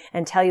sofa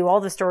and tell you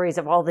all the stories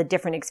of all the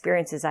different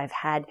experiences I've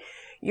had.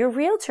 Your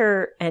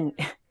realtor, and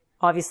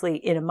obviously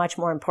in a much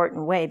more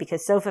important way,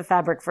 because sofa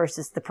fabric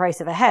versus the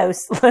price of a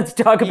house, let's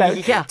talk about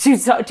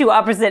two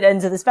opposite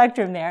ends of the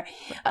spectrum there.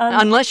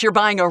 Unless you're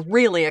buying a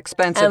really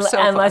expensive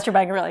sofa. Unless you're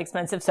buying a really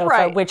expensive sofa,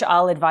 right, which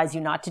I'll advise you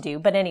not to do.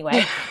 But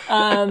anyway,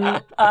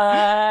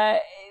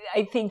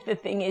 I think the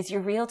thing is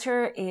your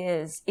realtor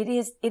it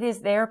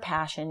is their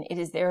passion. It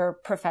is their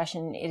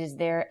profession. It is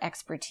their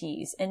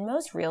expertise. And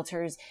most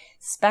realtors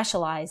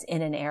specialize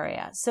in an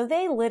area. So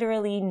they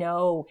literally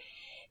know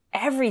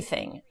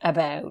everything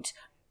about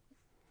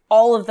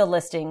all of the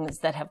listings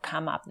that have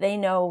come up. They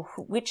know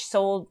which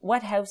sold,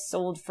 what house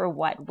sold for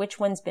what,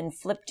 which one's been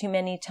flipped too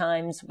many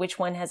times, which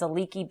one has a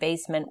leaky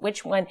basement,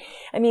 which one.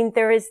 I mean,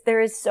 there is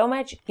so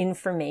much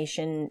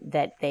information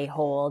that they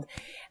hold,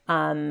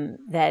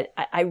 that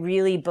I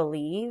really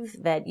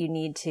believe that you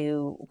need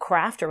to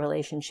craft a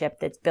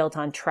relationship that's built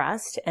on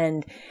trust.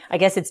 And I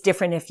guess it's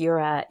different if you're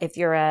a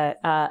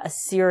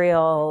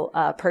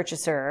serial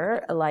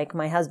purchaser like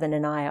my husband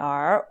and I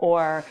are,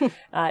 or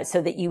so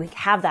that you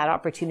have that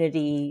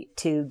opportunity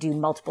to do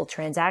multiple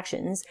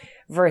transactions,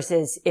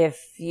 versus if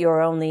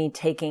you're only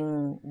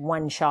taking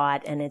one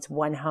shot and it's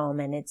one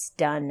home and it's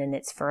done and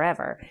it's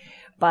forever.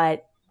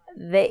 But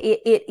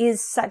it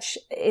is such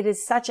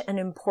an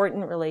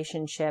important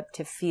relationship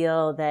to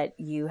feel that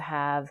you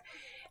have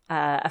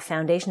a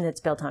foundation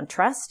that's built on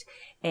trust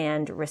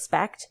and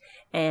respect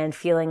and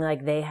feeling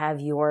like they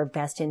have your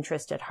best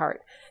interest at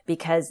heart,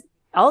 because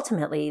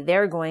ultimately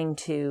they're going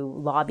to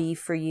lobby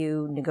for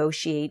you,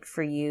 negotiate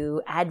for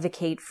you,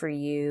 advocate for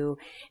you.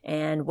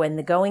 And when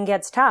the going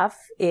gets tough,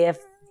 if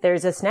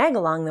there's a snag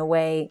along the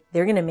way,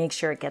 they're going to make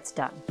sure it gets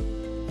done.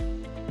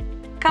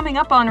 Coming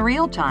up on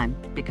Real Time,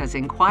 because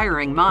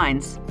inquiring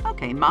minds,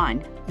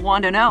 mine,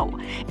 want to know,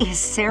 is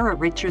Sarah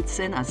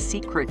Richardson a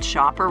secret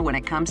shopper when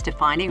it comes to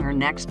finding her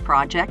next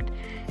project?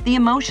 The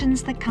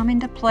emotions that come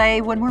into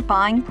play when we're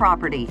buying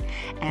property,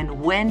 and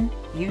when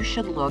you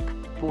should look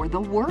for the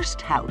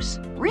worst house.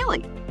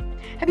 Really?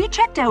 Have you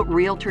checked out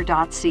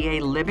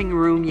Realtor.ca living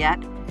room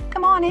yet?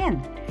 Come on in.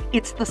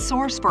 It's the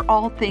source for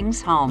all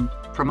things home,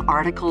 from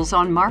articles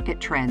on market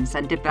trends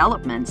and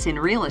developments in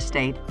real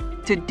estate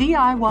to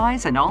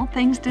DIYs and all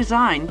things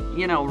design,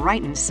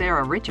 right in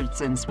Sarah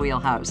Richardson's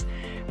wheelhouse.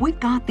 We've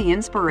got the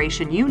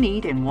inspiration you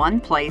need in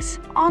one place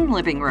on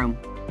Living Room.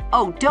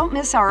 Oh, don't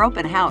miss our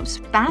open house,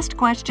 Fast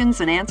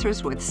Questions and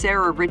Answers with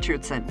Sarah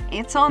Richardson.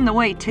 It's on the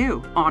way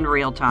too, on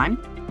Real Time.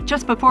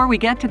 Just before we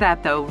get to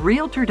that though,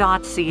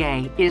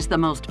 Realtor.ca is the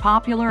most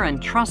popular and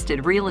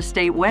trusted real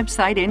estate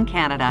website in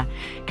Canada,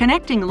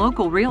 connecting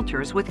local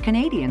realtors with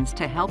Canadians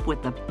to help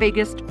with the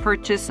biggest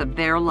purchase of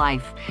their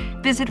life.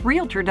 Visit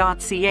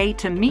Realtor.ca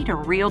to meet a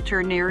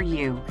realtor near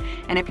you.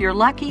 And if you're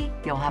lucky,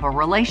 you'll have a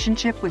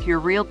relationship with your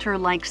realtor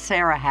like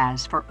Sarah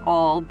has for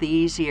all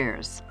these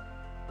years.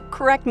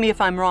 correct me if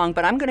I'm wrong,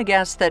 but I'm going to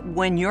guess that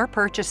when you're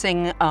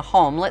purchasing a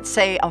home, let's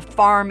say a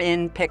farm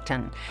in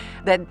Picton,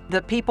 that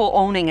the people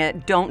owning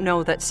it don't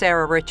know that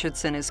Sarah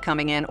Richardson is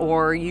coming in,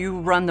 or you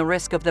run the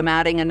risk of them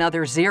adding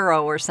another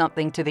zero or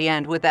something to the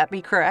end. Would that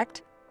be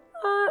correct?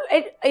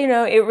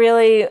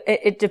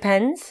 It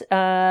depends.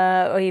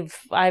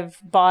 I've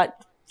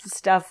bought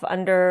stuff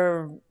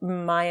under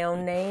my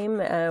own name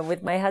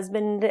with my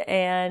husband,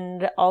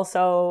 and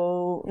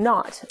also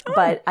not. Oh.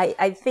 But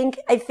I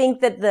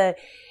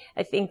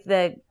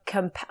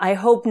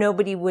hope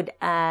nobody would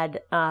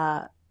add.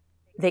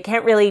 They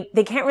can't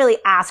really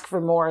ask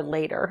for more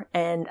later.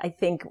 And I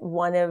think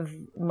one of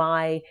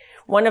my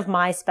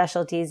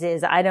specialties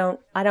is I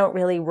don't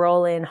really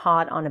roll in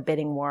hot on a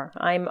bidding war.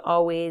 I'm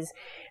always,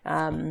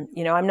 I'm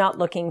not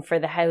looking for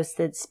the house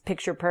that's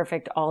picture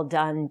perfect, all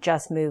done,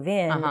 just move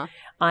in. Uh-huh.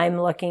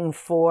 I'm looking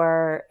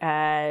for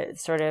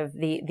sort of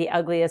the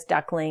ugliest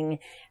duckling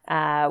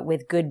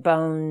with good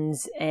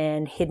bones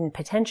and hidden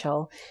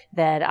potential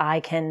that I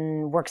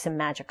can work some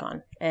magic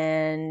on.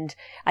 And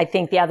I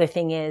think the other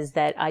thing is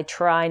that I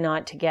try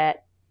not to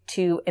get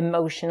too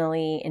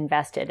emotionally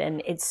invested,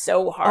 and it's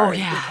so hard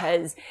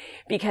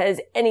because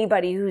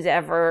anybody who's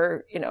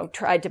ever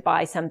tried to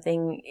buy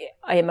something,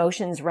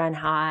 emotions run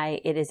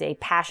high. It is a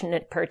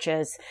passionate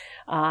purchase.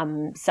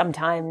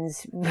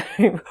 Sometimes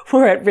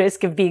we're at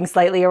risk of being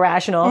slightly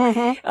irrational.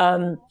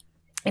 Mm-hmm.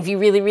 If you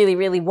really, really,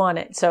 really want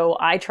it. So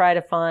I try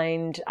to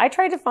find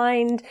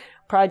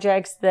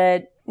projects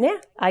that,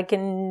 I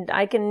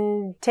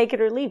can take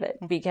it or leave it,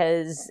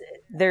 because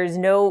there's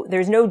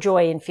no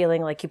joy in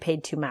feeling like you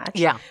paid too much.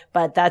 Yeah.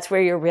 But that's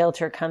where your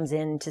realtor comes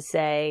in to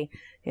say,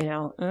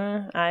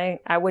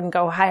 I wouldn't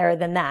go higher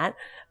than that.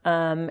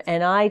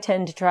 And I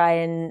tend to try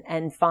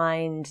and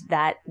find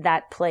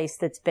that place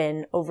that's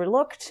been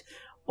overlooked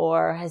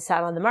or has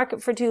sat on the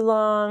market for too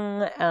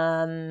long,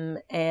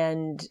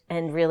 and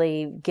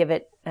really give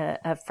it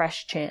a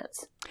fresh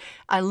chance.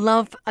 I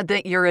love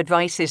that your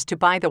advice is to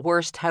buy the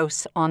worst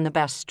house on the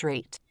best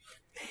street.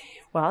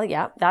 Well,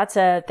 yeah, that's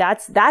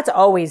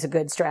always a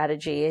good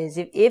strategy. Is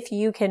if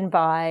you can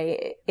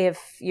buy,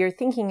 if you're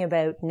thinking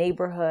about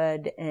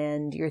neighborhood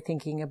and you're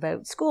thinking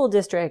about school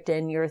district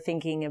and you're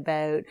thinking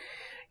about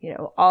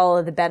all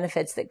of the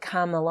benefits that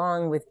come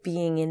along with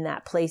being in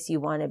that place you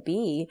want to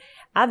be,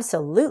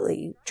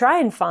 absolutely try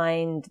and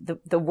find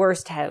the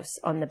worst house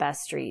on the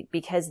best street,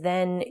 because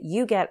then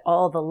you get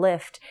all the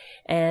lift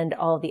and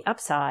all the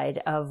upside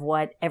of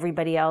what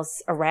everybody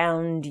else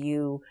around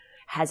you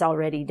has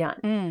already done.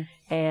 Mm.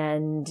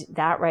 And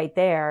that right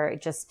there,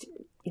 just,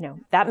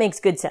 that makes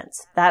good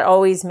sense. That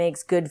always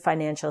makes good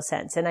financial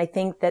sense. And I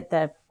think that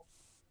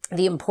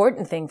the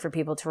important thing for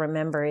people to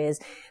remember is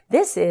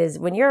this is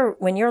when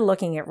you're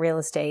looking at real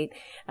estate,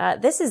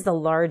 this is the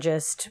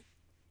largest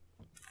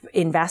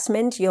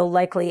investment you'll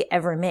likely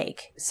ever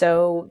make.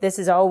 So this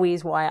is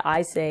always why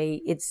I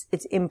say it's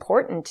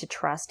important to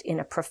trust in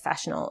a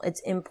professional. It's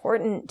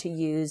important to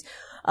use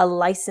a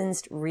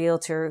licensed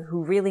realtor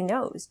who really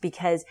knows,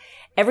 because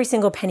every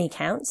single penny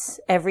counts.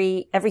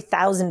 Every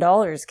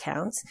 $1,000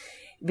 counts,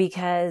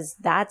 because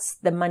that's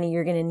the money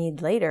you're going to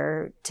need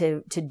later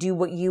to do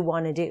what you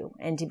want to do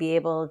and to be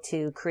able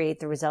to create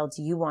the results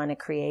you want to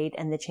create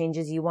and the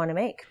changes you want to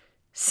make.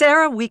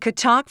 Sarah, we could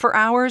talk for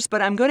hours,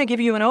 but I'm going to give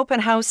you an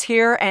open house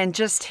here and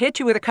just hit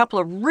you with a couple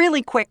of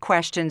really quick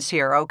questions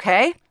here,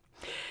 okay?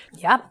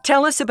 Yep.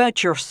 Tell us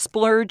about your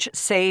splurge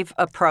save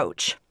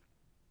approach.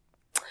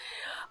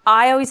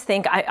 I always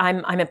think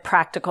I'm a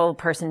practical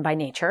person by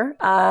nature.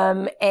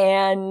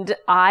 And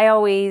I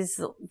always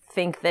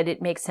think that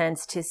it makes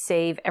sense to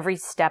save every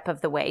step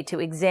of the way, to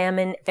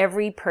examine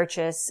every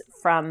purchase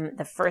from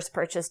the first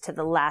purchase to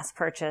the last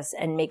purchase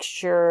and make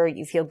sure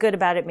you feel good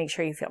about it, make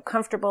sure you feel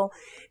comfortable.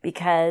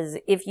 Because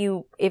if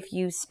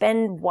you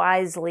spend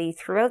wisely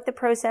throughout the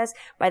process,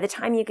 by the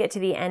time you get to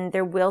the end,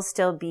 there will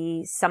still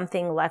be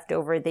something left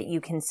over that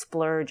you can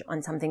splurge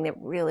on, something that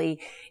really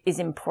is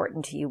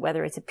important to you,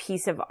 whether it's a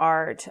piece of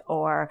art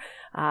or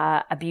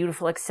a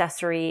beautiful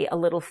accessory, a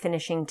little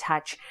finishing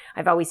touch.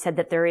 I've always said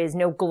that there is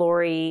no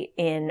glory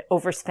in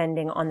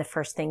overspending on the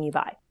first thing you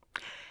buy.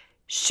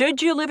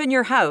 Should you live in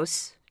your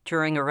house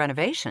during a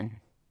renovation?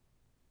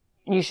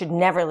 You should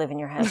never live in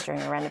your house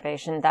during a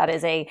renovation. That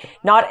is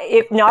not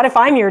if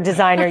I'm your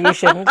designer, you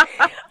shouldn't.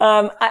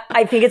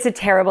 I think it's a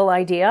terrible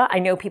idea. I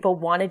know people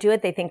want to do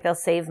it. They think they'll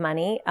save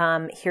money.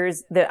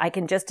 I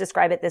can just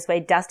describe it this way.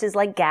 Dust is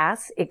like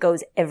gas. It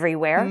goes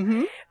everywhere.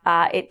 Mm-hmm.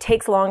 It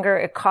takes longer.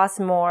 It costs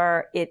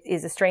more. It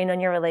is a strain on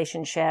your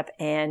relationship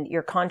and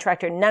your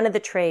contractor. None of the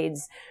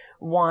trades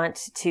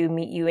want to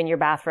meet you in your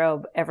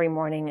bathrobe every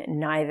morning,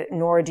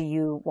 nor do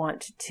you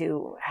want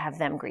to have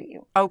them greet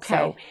you. Okay.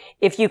 So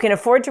if you can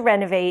afford to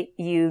renovate,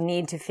 you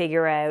need to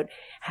figure out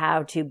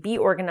how to be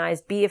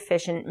organized, be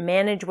efficient,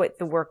 manage what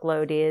the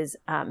workload is,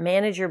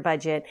 manage your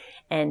budget,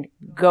 and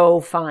go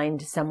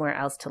find somewhere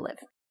else to live.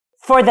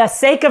 For the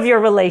sake of your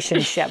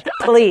relationship,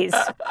 please.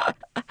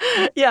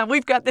 Yeah,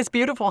 we've got this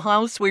beautiful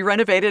house. We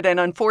renovated, and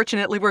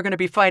unfortunately, we're going to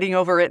be fighting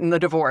over it in the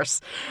divorce.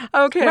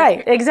 Okay.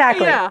 Right,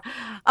 exactly. Yeah.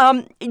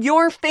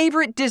 Your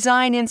favorite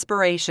design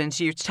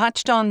inspirations. You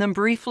touched on them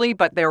briefly,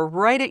 but they're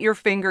right at your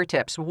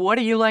fingertips. What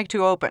do you like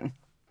to open?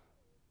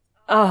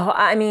 Oh,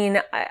 I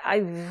mean,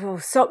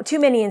 so too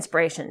many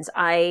inspirations.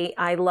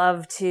 I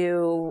love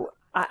to.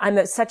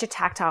 I'm such a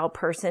tactile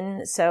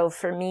person. So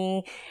for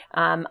me,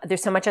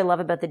 there's so much I love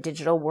about the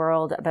digital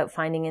world, about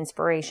finding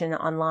inspiration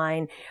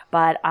online,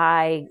 but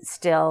I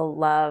still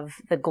love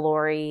the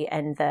glory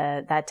and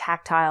that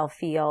tactile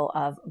feel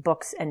of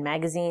books and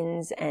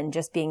magazines and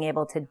just being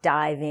able to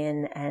dive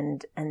in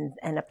and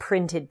a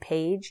printed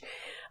page.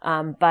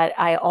 But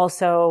I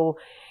also,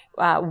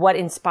 what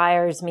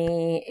inspires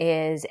me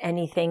is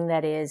anything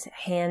that is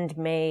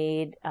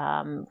handmade,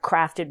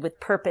 crafted with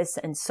purpose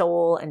and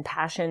soul and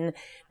passion.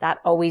 That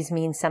always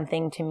means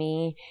something to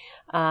me,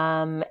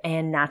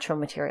 and natural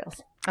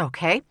materials.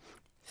 Okay.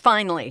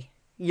 Finally,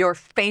 your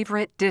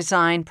favorite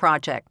design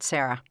project,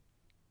 Sarah.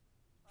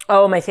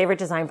 Oh, my favorite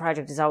design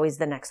project is always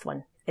the next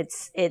one.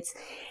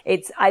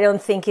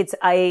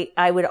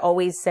 I would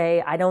always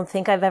say, I don't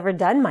think I've ever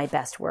done my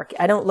best work.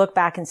 I don't look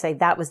back and say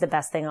that was the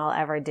best thing I'll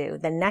ever do.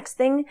 The next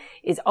thing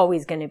is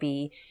always going to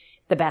be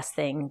the best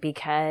thing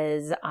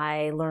because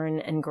I learn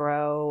and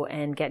grow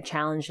and get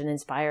challenged and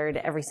inspired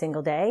every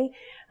single day.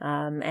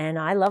 And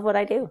I love what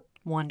I do.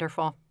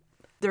 Wonderful.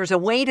 There's a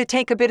way to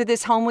take a bit of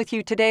this home with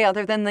you today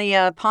other than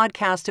the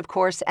podcast, of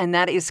course, and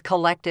that is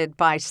Collected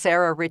by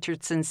Sarah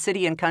Richardson,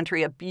 City and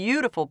Country, a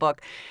beautiful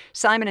book.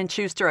 Simon &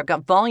 Schuster, I've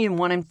got volume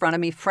 1 in front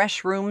of me,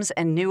 fresh rooms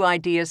and new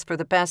ideas for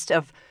the best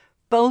of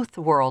both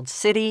worlds,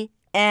 city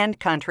and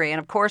country. And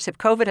of course, if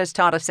COVID has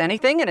taught us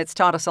anything, and it's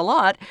taught us a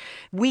lot,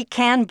 we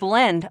can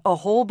blend a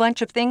whole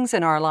bunch of things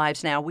in our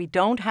lives now. We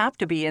don't have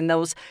to be in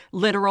those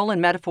literal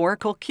and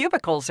metaphorical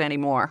cubicles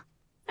anymore.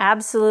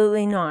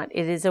 Absolutely not.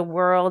 It is a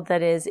world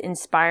that is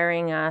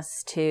inspiring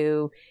us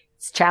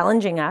it's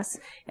challenging us,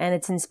 and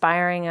it's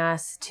inspiring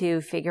us to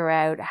figure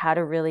out how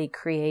to really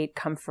create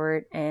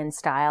comfort and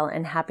style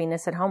and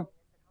happiness at home.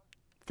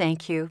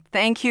 Thank you.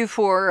 Thank you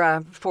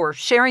for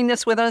sharing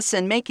this with us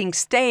and making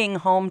staying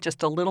home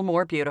just a little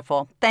more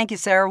beautiful. Thank you,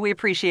 Sarah. We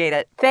appreciate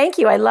it. Thank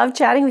you. I love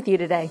chatting with you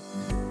today.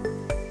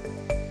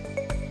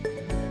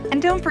 And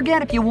don't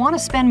forget, if you want to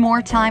spend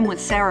more time with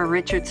Sarah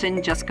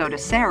Richardson, just go to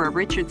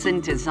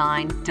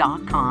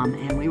sarahrichardson.design.com.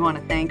 And we want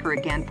to thank her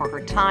again for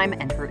her time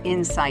and her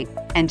insight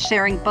and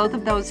sharing both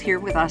of those here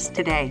with us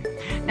today.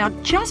 Now,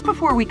 just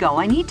before we go,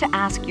 I need to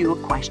ask you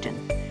a question.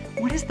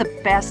 What is the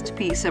best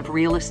piece of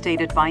real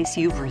estate advice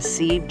you've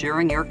received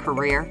during your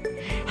career?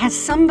 Has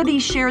somebody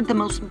shared the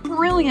most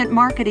brilliant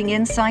marketing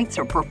insights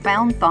or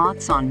profound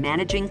thoughts on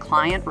managing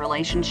client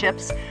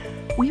relationships?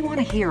 We want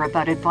to hear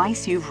about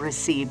advice you've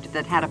received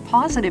that had a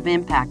positive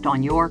impact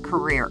on your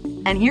career.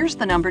 And here's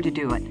the number to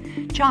do it.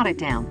 Jot it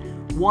down.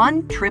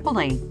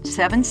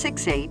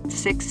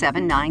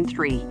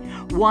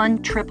 1-888-768-6793.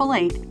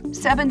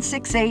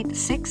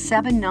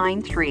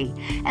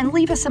 1-888-768-6793. And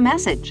leave us a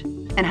message.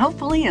 And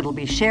hopefully it'll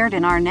be shared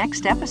in our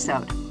next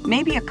episode.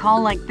 Maybe a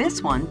call like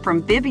this one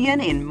from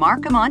Vivian in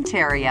Markham,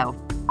 Ontario.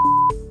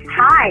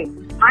 Hi,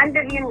 I'm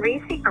Vivian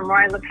Reese from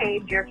Royal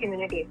LePage, your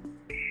community.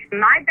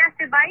 My best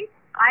advice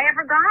I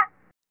ever got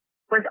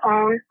was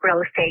own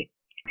real estate.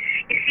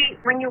 You see,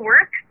 when you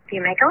work,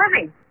 you make a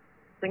living.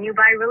 When you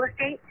buy real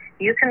estate,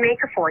 you can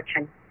make a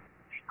fortune.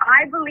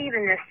 I believe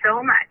in this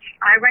so much.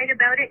 I write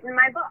about it in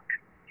my book.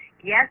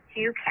 Yes,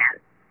 you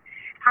can.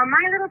 How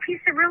my little piece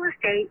of real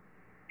estate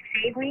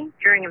saved me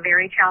during a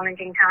very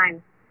challenging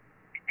time.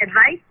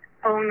 Advice,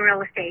 own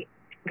real estate.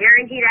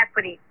 Guaranteed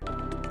equity.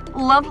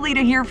 Lovely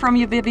to hear from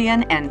you,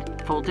 Vivian. And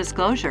full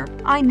disclosure,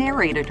 I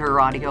narrated her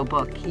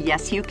audiobook,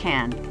 Yes, You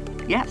Can.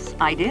 Yes,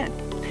 I did.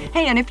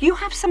 Hey, and if you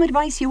have some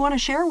advice you want to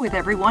share with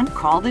everyone,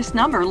 call this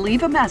number,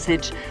 leave a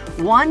message,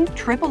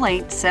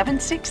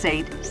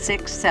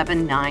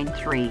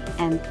 1-888-768-6793.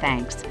 And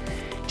thanks.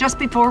 Just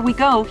before we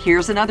go,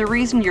 here's another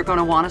reason you're going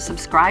to want to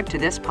subscribe to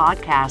this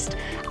podcast.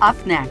 Up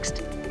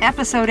next,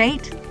 Episode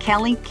 8,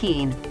 Kelly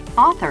Keene,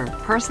 author,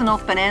 personal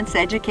finance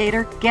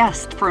educator,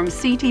 guest from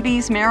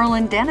CTV's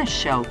Marilyn Dennis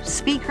Show,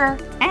 speaker,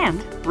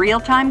 and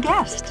real-time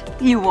guest.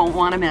 You won't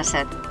want to miss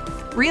it.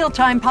 Real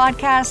Time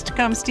Podcast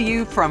comes to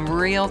you from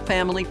Real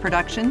Family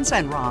Productions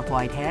and Rob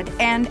Whitehead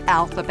and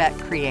Alphabet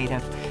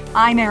Creative.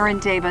 I'm Erin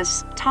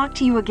Davis. Talk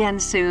to you again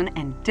soon,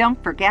 and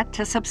don't forget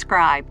to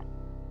subscribe.